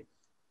 Indeed.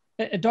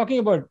 Talking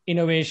about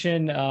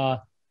innovation,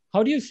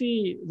 how do you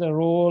see the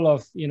role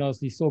of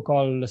the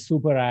so-called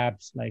super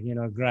apps like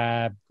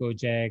Grab,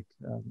 Gojek,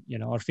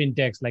 or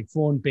fintechs like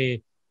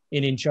PhonePe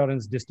in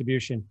insurance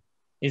distribution?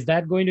 Is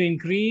that going to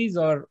increase,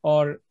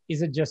 or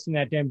is it just an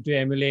attempt to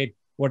emulate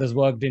what has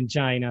worked in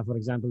China, for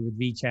example, with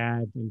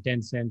WeChat and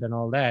Tencent and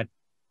all that?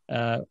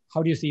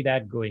 How do you see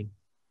that going?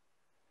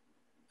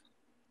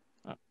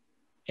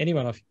 Any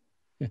one of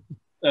you?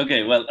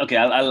 Okay,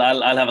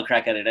 I'll have a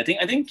crack at it. I think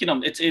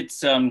it's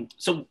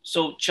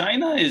so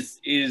China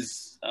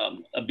is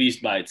a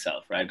beast by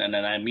itself, right? And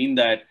I mean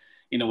that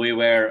in a way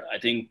where I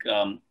think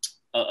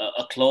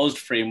a closed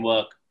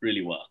framework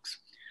really works.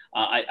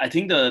 I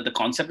think the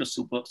concept of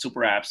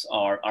super apps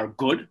are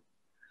good.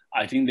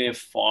 I think they're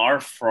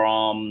far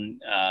from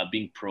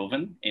being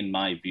proven, in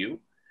my view.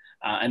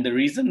 And the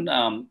reason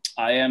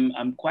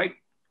I'm quite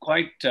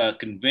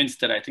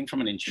convinced that I think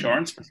from an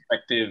insurance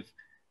perspective,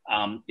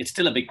 it's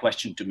still a big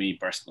question to me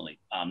personally.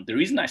 The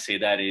reason I say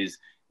that is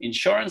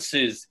insurance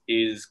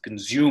is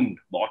consumed,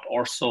 bought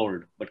or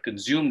sold, but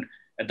consumed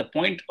at the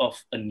point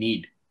of a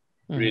need,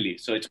 really.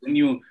 So it's when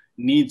you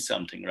need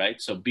something,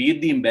 right? So be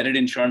it the embedded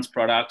insurance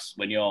products,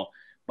 when you're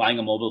buying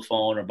a mobile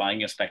phone or buying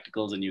your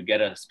spectacles and you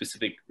get a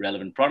specific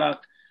relevant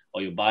product,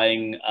 or you're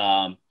buying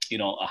a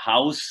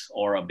house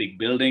or a big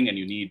building and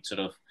you need sort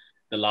of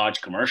the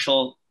large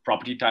commercial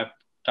property type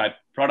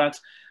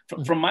products.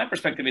 From my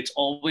perspective, it's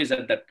always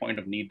at that point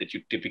of need that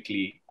you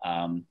typically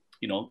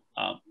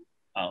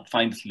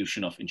find the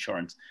solution of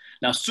insurance.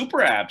 Now, super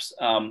apps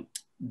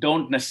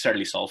don't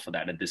necessarily solve for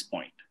that at this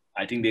point.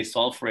 I think they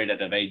solve for it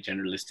at a very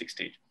generalistic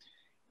stage.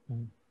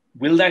 Mm-hmm.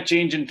 Will that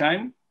change in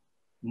time?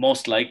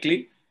 Most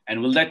likely.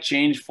 And will that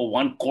change for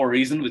one core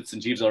reason, which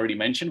Sanjeev's already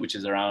mentioned, which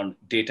is around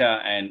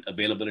data and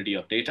availability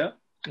of data?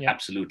 Yeah.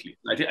 Absolutely.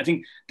 I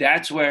think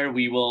that's where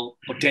we will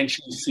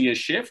potentially see a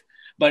shift.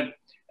 But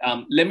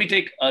let me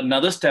take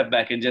another step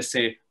back and just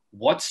say,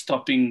 what's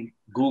stopping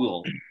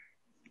Google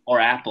or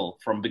Apple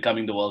from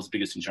becoming the world's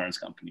biggest insurance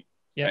company?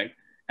 Yeah. Right?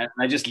 And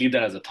I just leave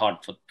that as a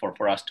thought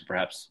for us to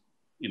perhaps,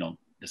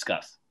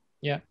 discuss.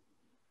 Yeah.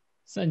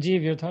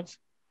 Sanjeev, your thoughts?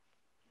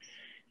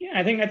 Yeah,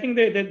 I think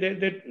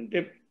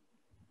the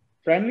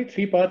primarily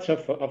three parts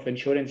of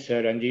insurance,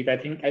 Ranjit.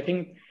 I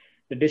think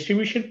the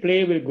distribution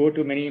play will go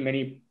to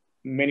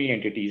many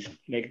entities.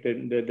 Like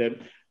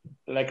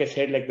like I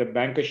said, like the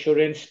bank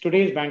assurance.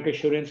 Today's bank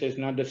assurance is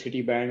not the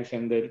Citibanks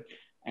and the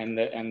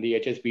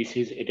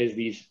HSBCs. It is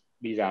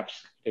these apps.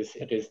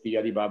 It is the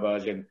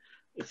Alibabas, and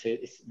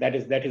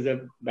that is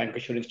a bank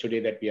assurance today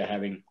that we are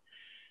having.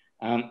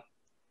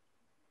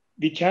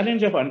 The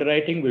challenge of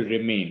underwriting will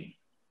remain.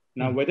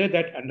 Now, whether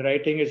that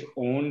underwriting is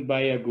owned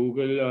by a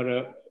Google or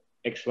a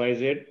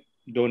XYZ,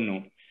 don't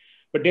know.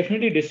 But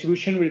definitely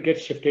distribution will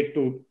get shifted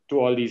to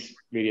all these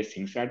various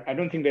things. I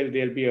don't think there'll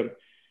be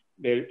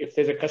if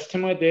there's a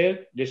customer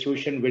there,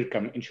 distribution will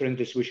come. Insurance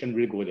distribution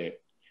will go there.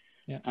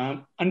 Yeah.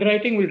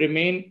 Underwriting will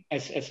remain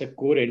as a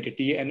core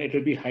entity, and it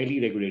will be highly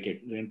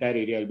regulated. The entire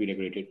area will be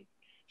regulated.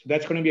 So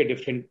that's going to be a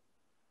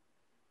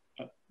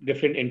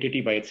different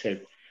entity by itself.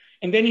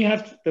 And then you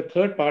have the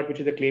third part, which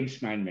is the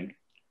claims management.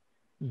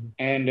 Mm-hmm.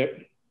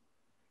 And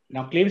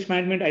now claims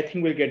management, I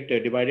think, will get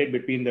divided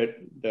between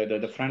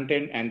the front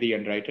end and the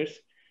underwriters.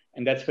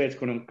 And that's where it's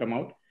going to come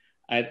out.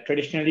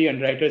 Traditionally,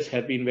 underwriters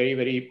have been very,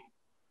 very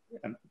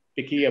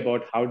picky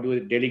about how to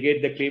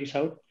delegate the claims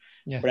out.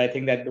 Yeah. But I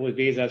think that those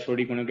days are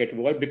slowly going to get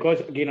evolved because,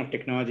 again, of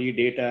technology,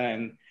 data,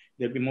 and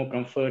there'll be more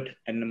comfort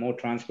and more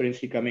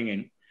transparency coming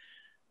in.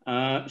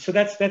 So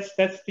that's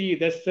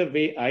the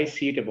way I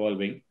see it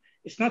evolving.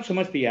 It's not so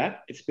much the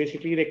app. It's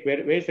basically like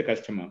where is the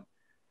customer?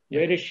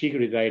 Yeah. Where is she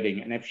residing?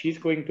 And if she's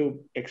going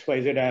to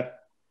XYZ app,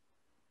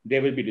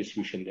 there will be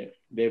distribution there.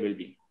 There will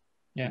be.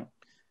 Yeah.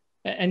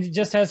 And it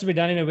just has to be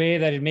done in a way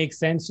that it makes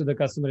sense to the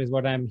customer is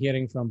what I'm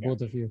hearing from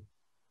both of you.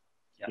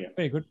 Yeah.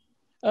 Very good.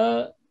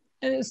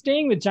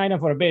 Staying with China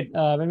for a bit,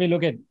 when we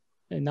look at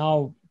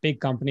now big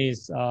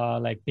companies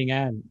like Ping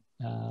An,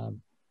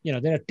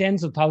 there are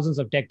tens of thousands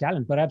of tech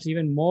talent, perhaps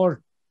even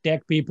more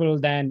tech people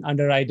than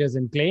underwriters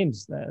and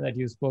claims that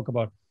you spoke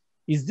about.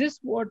 Is this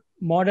what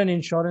modern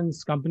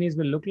insurance companies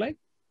will look like?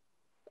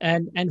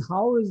 And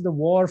how is the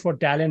war for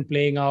talent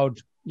playing out,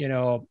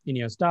 in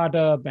your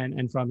startup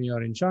and from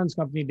your insurance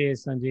company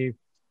days, Sanjeev?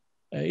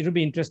 It'll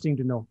be interesting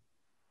to know.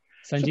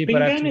 Sanjeev,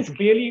 so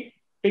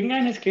Ping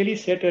An has clearly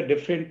set a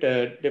different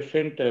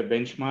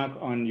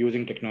benchmark on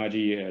using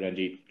technology,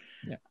 Ranjit.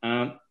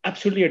 Yeah.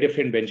 Absolutely a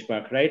different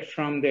benchmark, right?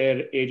 From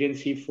their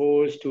agency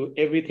force to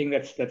everything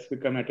that's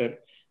become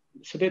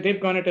so they've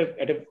gone at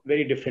a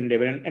very different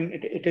level, and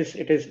it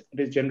is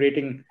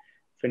generating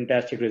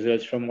fantastic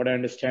results. From what I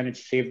understand,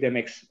 it's saved them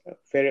a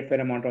fair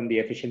amount on the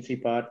efficiency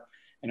part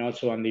and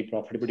also on the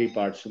profitability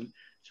part. So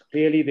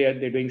clearly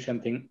they're doing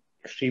something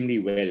extremely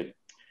well.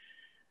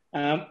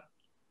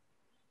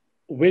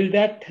 Will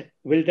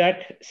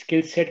that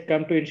skill set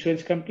come to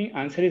insurance company?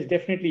 Answer is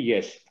definitely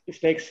yes.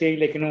 It's like saying,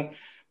 like,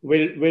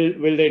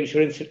 will the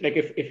insurance, like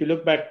if you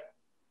look back,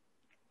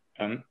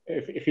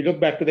 if you look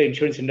back to the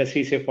insurance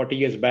industry, say 40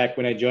 years back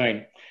when I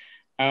joined,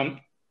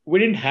 we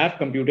didn't have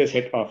computers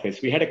at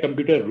office. We had a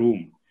computer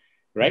room,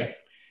 right?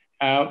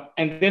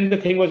 And then the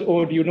thing was,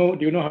 do you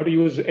know how to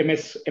use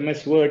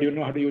MS Word? Do you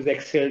know how to use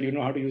Excel? Do you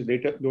know how to use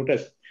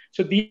Lotus?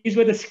 So these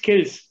were the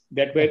skills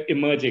that were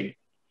emerging.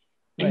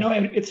 And now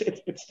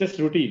it's just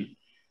routine.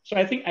 So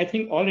I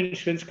think all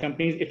insurance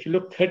companies, if you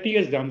look 30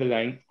 years down the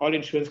line, all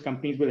insurance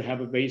companies will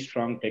have a very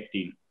strong tech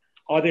team,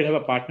 or they'll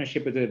have a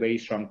partnership with a very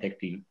strong tech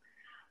team.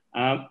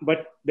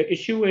 But the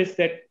issue is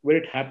that will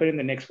it happen in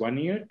the next 1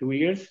 year, 2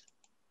 years?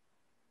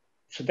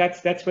 So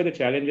that's where the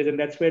challenge is, and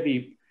that's where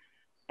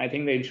I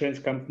think the insurance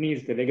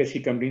companies, the legacy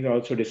companies, are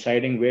also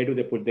deciding where do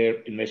they put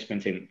their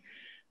investments in.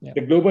 Yeah.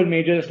 The global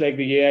majors like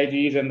the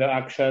AIGs and the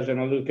AXAs and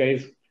all those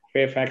guys,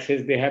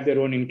 Fairfaxes, they have their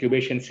own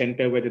incubation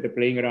center where they're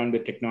playing around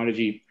with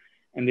technology,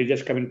 and they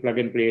just come and plug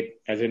and play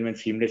it as and when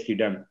seamlessly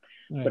done.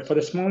 Right. But for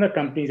the smaller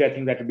companies, I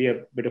think that would be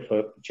a bit of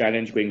a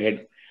challenge going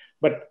ahead.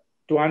 But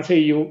to answer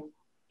you,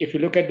 if you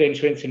look at the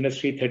insurance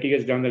industry 30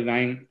 years down the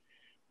line,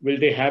 will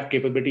they have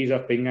capabilities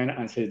of Ping An?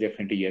 Answer is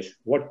definitely yes.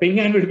 What Ping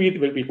An will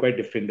be quite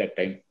different that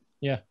time.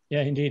 Yeah,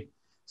 indeed.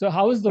 So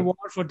how is the war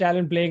for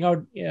talent playing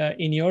out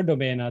in your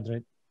domain,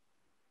 Adrit?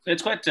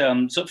 It's quite,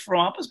 so from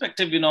our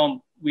perspective,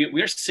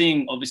 we're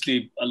seeing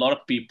obviously a lot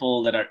of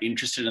people that are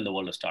interested in the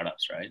world of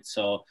startups, right?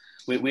 So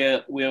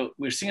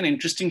we're seeing an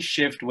interesting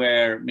shift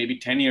where maybe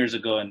 10 years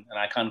ago, and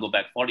I can't go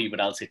back 40,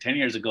 but I'll say 10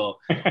 years ago,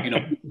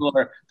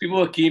 people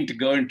were keen to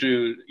go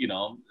into,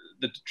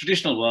 the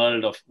traditional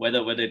world of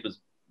whether it was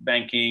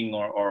banking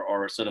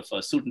or sort of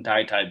a suit and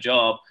tie type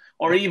job,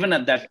 or even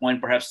at that point,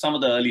 perhaps some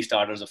of the early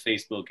starters of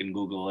Facebook and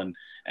Google and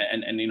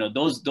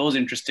those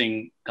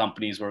interesting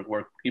companies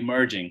were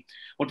emerging.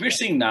 What we're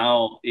seeing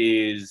now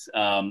is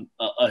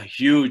a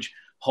huge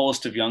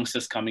host of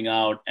youngsters coming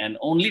out and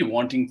only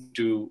wanting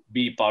to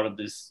be part of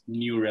this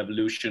new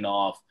revolution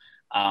of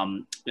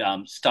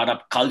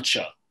startup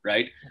culture,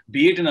 right?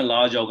 Be it in a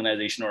large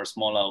organization or a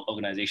small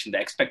organization, the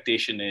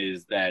expectation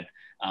is that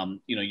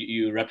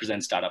you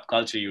represent startup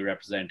culture, you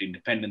represent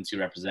independence, you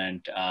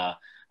represent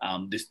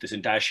this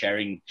entire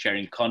sharing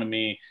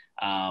economy.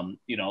 I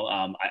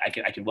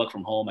can work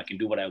from home, I can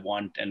do what I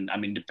want, and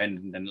I'm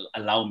independent, and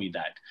allow me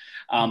that.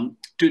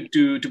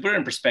 To put it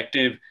in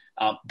perspective,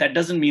 that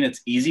doesn't mean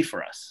it's easy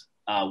for us.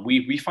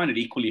 We find it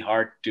equally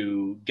hard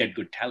to get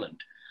good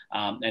talent.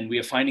 And we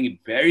are finding it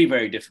very,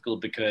 very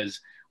difficult because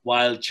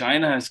while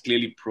China has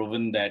clearly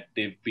proven that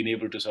they've been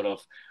able to sort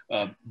of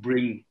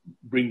bring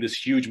this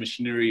huge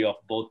machinery of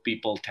both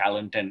people,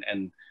 talent, and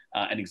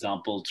an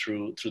example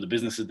through the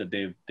businesses that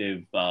they've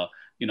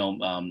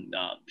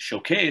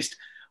showcased,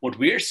 what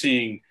we're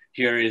seeing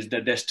here is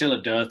that there's still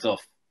a dearth of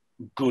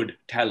good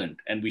talent,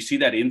 and we see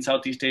that in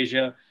Southeast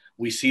Asia.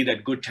 We see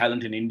that good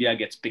talent in India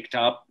gets picked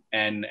up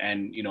and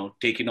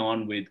taken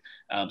on with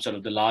sort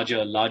of the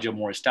larger,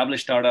 more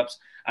established startups.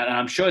 And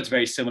I'm sure it's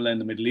very similar in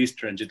the Middle East,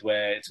 Renjit,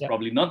 where it's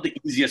probably not the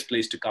easiest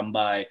place to come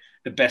by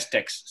the best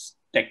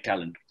tech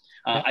talent.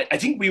 I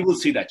think we will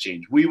see that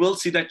change. We will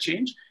see that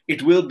change.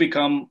 It will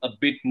become a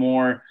bit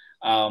more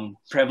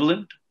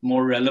prevalent,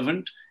 more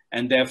relevant,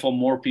 and therefore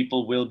more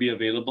people will be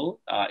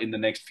available in the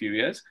next few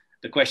years.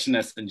 The question,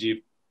 as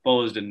Sanjeev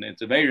posed, and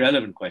it's a very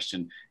relevant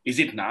question, is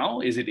it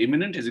now? Is it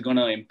imminent? Is it going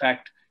to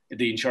impact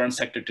the insurance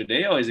sector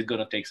today, or is it going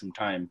to take some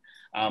time?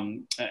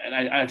 And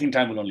I think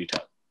time will only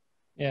tell.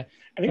 Yeah,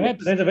 I think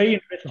there's a very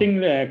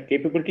interesting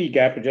capability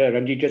gap,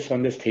 Ranjit, just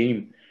on this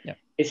theme. Yeah.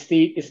 It's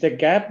the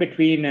gap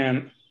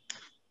between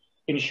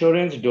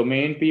insurance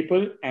domain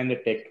people and the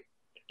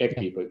tech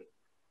people.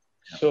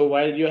 Yeah. So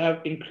while you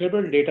have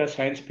incredible data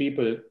science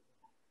people,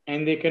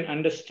 and they can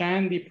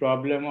understand the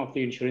problem of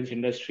the insurance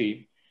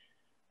industry,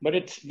 but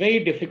it's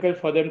very difficult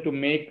for them to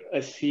make a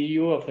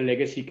CEO of a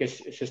legacy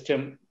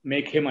system,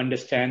 make him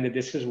understand that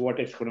this is what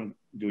it's going to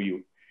do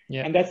you.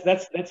 Yeah. And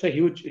that's a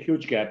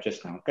huge gap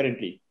just now,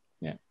 currently.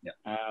 Yeah.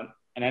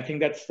 And I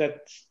think it's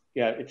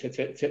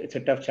a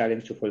tough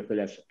challenge to fulfill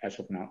as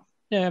of now.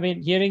 Yeah, I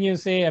mean, hearing you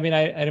say, I mean,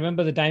 I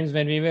remember the times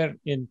when we were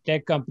in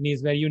tech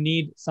companies where you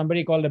need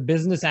somebody called a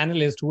business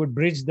analyst who would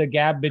bridge the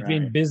gap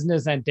between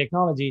business and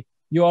technology.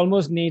 You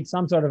almost need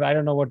some sort of, I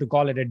don't know what to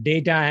call it, a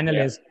data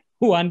analyst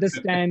who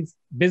understands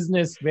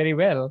business very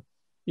well,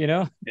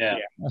 Yeah.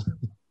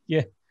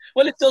 Yeah.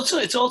 Well, it's also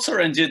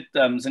Ranjit,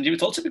 Sanjeev,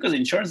 it's also because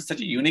insurance is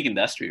such a unique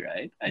industry,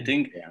 right? I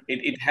think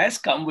it has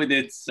come with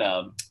its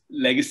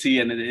legacy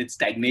and its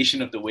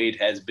stagnation of the way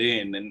it has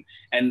been,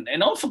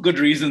 and all for good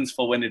reasons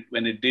for when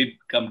it did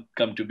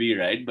come to be,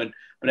 right? But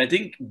I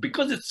think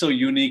because it's so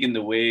unique in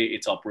the way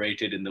it's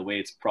operated, in the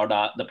way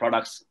the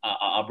products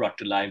are brought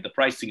to life, the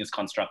pricing is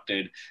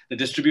constructed, the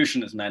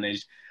distribution is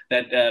managed,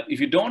 that if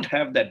you don't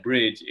have that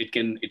bridge, it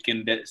can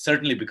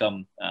certainly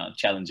become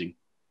challenging.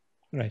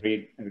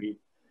 Right. Agreed.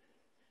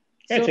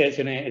 So,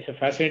 it's a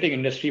fascinating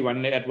industry.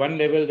 At one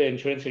level, the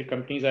insurance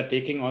companies are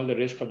taking all the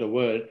risk of the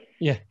world.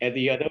 Yeah. At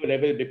the other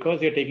level, because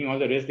they're taking all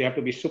the risk, they have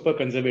to be super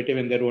conservative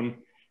in their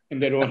own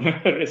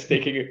risk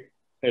taking.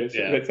 That's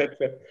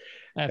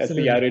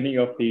the irony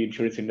of the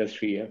insurance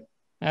industry. Yeah.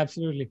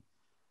 Absolutely.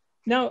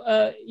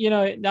 Now,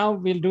 now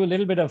we'll do a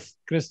little bit of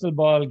crystal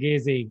ball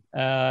gazing,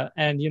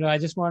 and I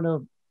just want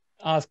to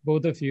ask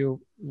both of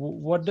you,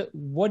 what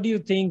do you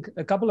think?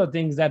 A couple of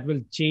things that will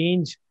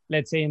change,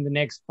 let's say, in the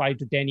next 5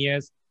 to 10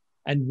 years.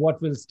 And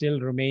what will still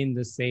remain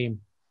the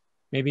same?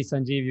 Maybe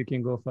Sanjeev, you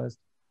can go first.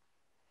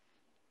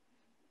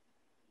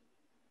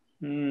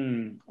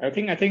 I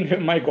think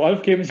my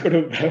golf game is going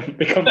to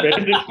become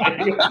better.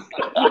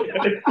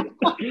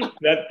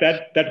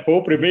 that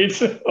hope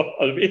remains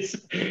always.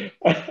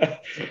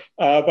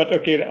 But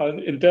okay,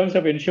 in terms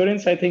of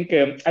insurance, I think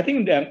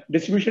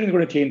distribution is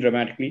going to change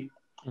dramatically.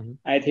 Mm-hmm.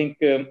 I think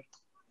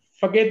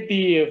forget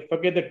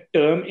the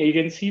term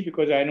agency,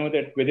 because I know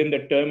that within the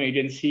term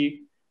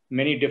agency,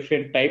 many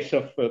different types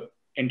of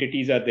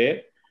entities are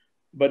there,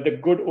 but the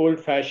good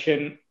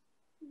old-fashioned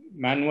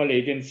manual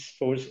agents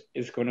force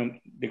they're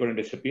going to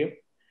disappear.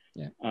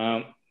 Yeah.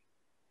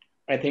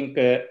 I think,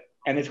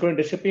 and it's going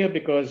to disappear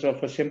because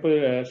of a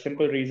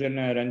simple reason,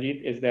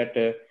 Ranjit, is that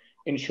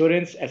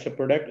insurance as a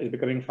product is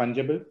becoming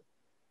fungible.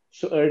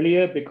 So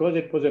earlier, because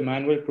it was a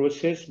manual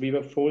process, we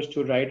were forced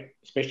to write,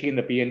 especially in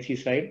the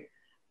PNC side,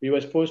 we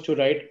were supposed to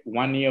write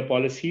 1-year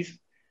policies,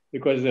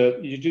 because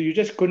you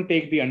just couldn't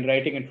take the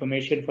underwriting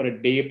information for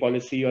a day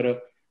policy or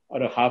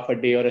a half a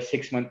day or a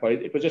 6-month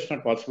policy. It was just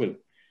not possible.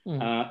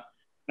 Now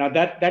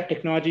that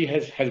technology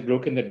has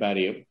broken that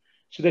barrier.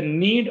 So the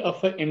need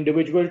of an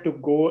individual to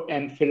go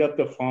and fill up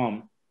the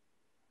form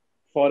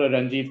for a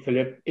Renjit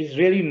Philip is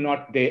really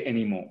not there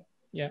anymore.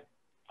 Yeah.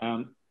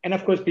 and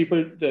of course,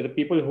 the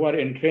people who are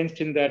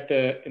entrenched in that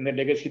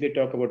legacy, they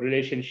talk about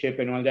relationship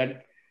and all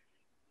that.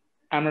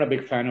 I'm not a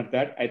big fan of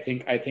that. I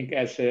think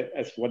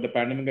as what the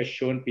pandemic has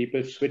shown,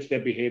 people switch their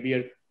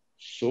behavior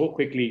so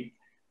quickly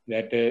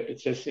that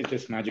it's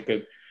just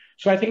magical.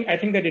 So I think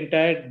that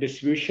entire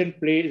distribution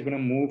play is going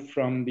to move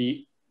from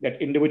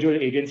that individual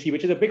agency,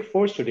 which is a big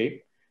force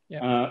today.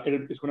 Yeah.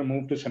 It's going to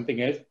move to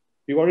something else.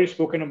 We've already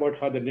spoken about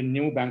how the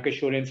new bank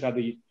assurance are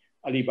the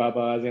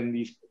Alibabas and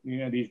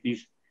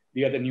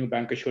they are the new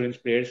bank assurance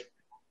players.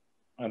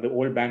 The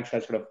old banks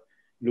are sort of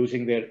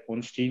losing their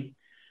own steam.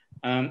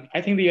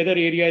 I think the other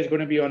area is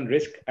going to be on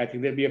risk. I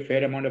think there'll be a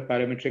fair amount of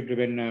parametric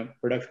driven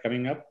products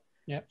coming up.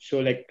 Yeah. So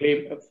like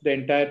the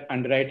entire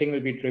underwriting will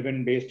be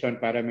driven based on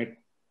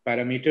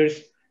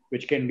parameters,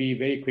 which can be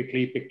very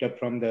quickly picked up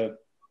from the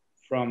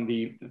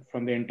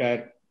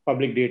entire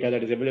public data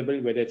that is available,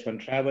 whether it's on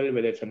travel,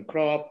 whether it's on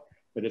crop,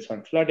 whether it's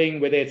on flooding,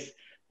 whether it's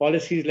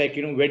policies like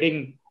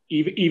wedding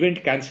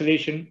event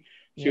cancellation.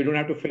 So you don't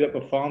have to fill up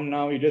a form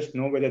now. You just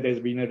know whether there's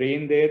been a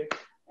rain there,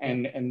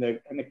 and the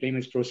claim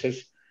is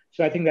processed.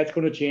 So I think that's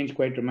going to change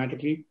quite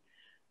dramatically.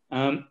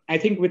 I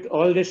think with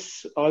all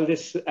this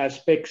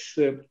aspects,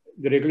 the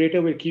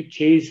regulator will keep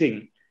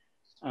chasing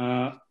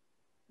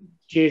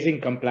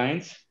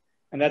compliance,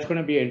 and that's going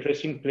to be an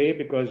interesting play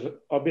because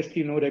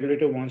obviously no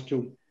regulator wants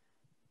to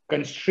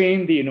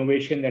constrain the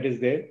innovation that is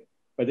there,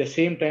 but at the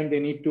same time they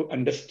need to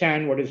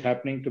understand what is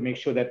happening to make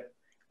sure that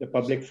the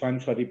public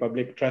funds or the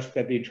public trust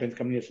that the insurance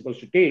company is supposed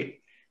to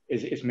take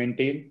is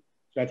maintained.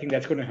 So I think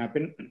that's going to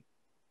happen.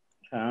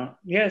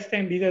 Yes,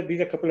 these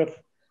are a couple of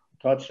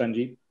thoughts,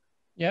 Ranjit.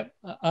 Yep.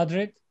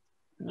 Adrit,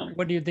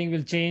 what do you think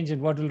will change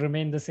and what will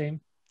remain the same?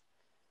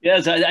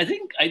 Yes, I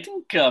think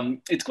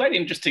it's quite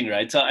interesting,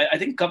 right? So I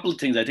think a couple of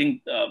things. I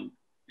think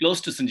close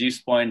to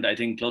Sanjeev's point, I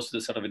think close to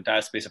the sort of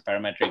entire space of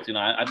parametrics,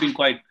 I've been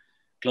quite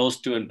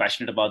close to and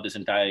passionate about this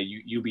entire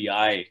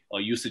UBI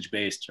or usage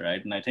based,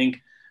 right? And I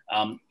think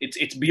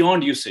it's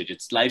beyond usage.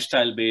 It's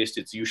lifestyle based,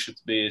 it's usage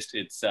based,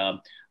 it's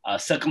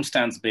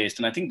circumstance based.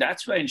 And I think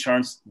that's where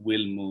insurance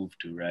will move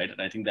to, right?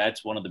 And I think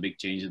that's one of the big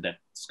changes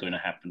that's going to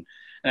happen.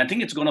 And I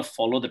think it's going to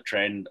follow the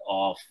trend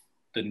of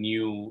the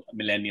new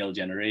millennial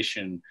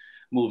generation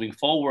moving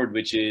forward,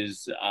 which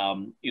is,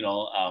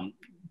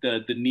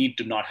 the need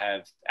to not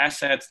have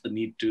assets, the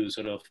need to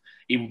sort of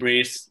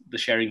embrace the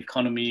sharing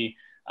economy,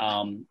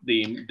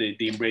 the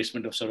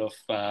embracement of sort of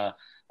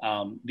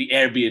the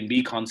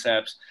Airbnb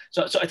concepts.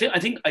 So I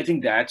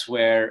think that's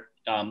where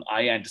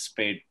I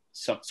anticipate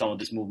some of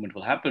this movement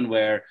will happen,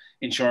 where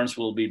insurance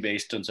will be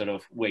based on sort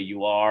of where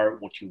you are,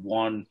 what you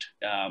want,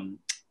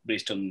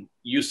 based on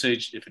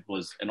usage. If it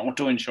was an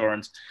auto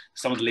insurance,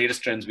 some of the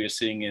latest trends we are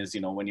seeing is,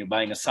 when you're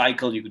buying a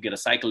cycle, you could get a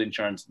cycle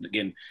insurance,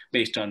 again,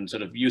 based on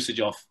sort of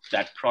usage of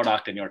that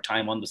product and your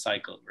time on the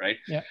cycle, right?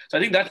 Yeah. So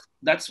I think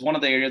that's one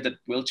of the areas that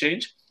will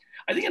change.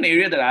 I think an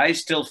area that I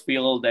still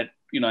feel that,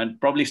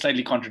 and probably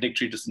slightly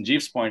contradictory to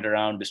Sanjeev's point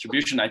around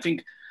distribution, I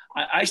think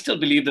I still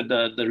believe that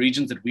the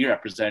regions that we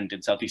represent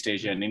in Southeast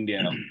Asia and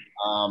India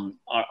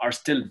are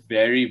still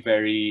very,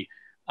 very,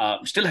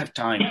 still have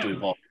time to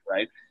evolve,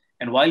 right?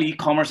 And while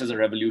e-commerce as a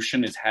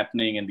revolution is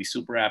happening and the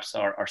super apps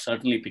are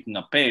certainly picking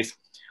up pace,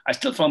 I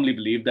still firmly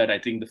believe that I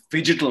think the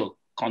phygital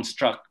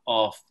construct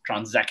of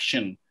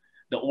transaction,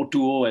 the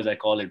O2O as I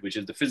call it, which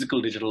is the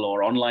physical, digital,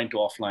 or online to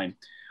offline,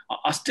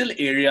 are still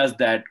areas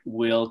that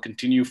will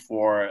continue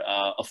for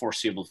a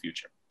foreseeable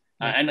future.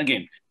 And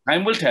again,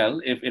 time will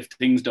tell if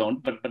things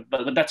don't, but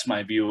that's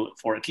my view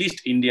for at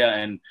least India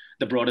and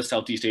the broader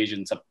Southeast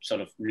Asian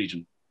sort of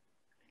region.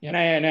 Yeah.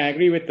 And I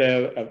agree with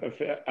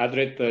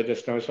Adrit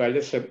just now. So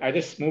I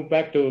just moved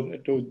back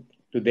to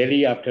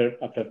Delhi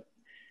after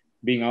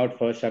being out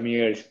for some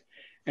years,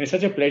 and it's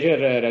such a pleasure,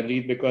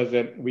 Ranjit, because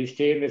we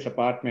stay in this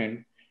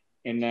apartment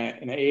in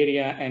an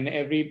area, and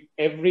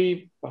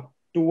every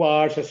 2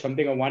 hours or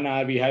something, or 1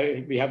 hour, we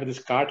have this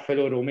cart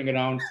fellow roaming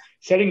around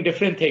selling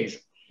different things,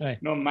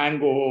 right?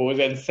 Mangoes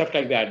and stuff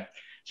like that.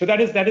 So that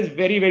is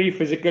very, very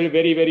physical,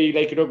 very, very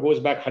goes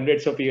back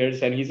hundreds of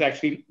years, and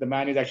the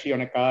man is actually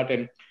on a cart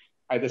and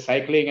either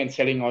cycling and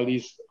selling all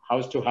these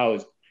house to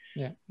house.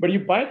 Yeah. But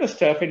you buy the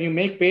stuff and you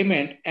make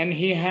payment, and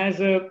he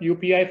has a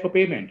UPI for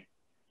payment.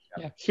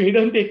 Yeah. So he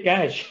doesn't take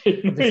cash.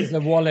 This is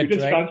a wallet, you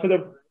just right?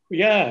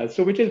 Transfer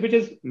so which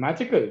is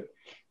magical.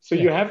 So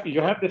you have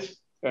this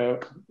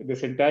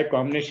entire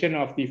combination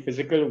of the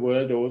physical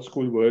world, the old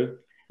school world,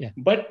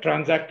 but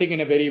transacting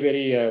in a very,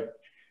 very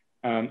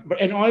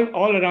and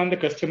all around the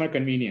customer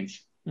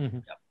convenience. Mm-hmm.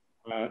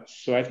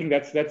 So I think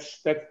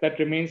that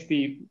remains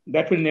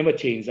that will never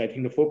change. I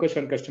think the focus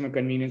on customer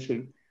convenience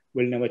will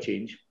never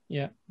change.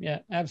 Yeah,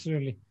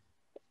 absolutely.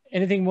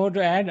 Anything more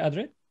to add,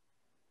 Adrit?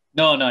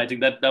 No, I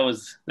think that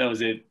was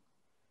it.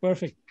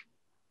 Perfect.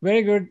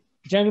 Very good.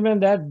 Gentlemen,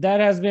 that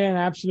has been an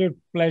absolute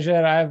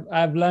pleasure.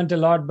 I've learned a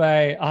lot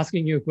by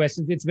asking you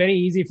questions. It's very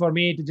easy for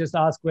me to just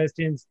ask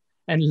questions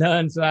and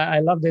learn. So I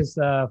love this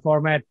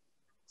format.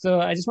 So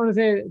I just want to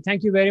say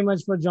thank you very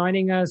much for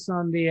joining us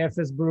on the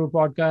FS Brew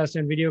podcast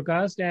and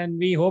videocast. And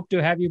we hope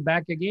to have you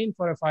back again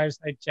for a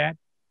fireside chat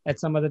at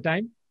some other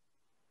time.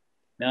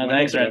 No,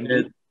 thanks,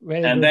 Ranjit.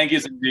 And thank you,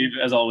 Sanjeev,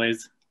 as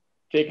always.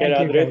 Take care,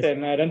 Adrit.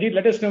 And Ranjit,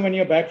 let us know when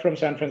you're back from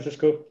San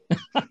Francisco.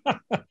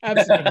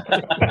 Absolutely.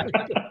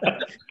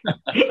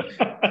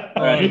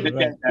 All right.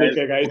 Take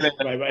care, guys.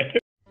 Bye-bye.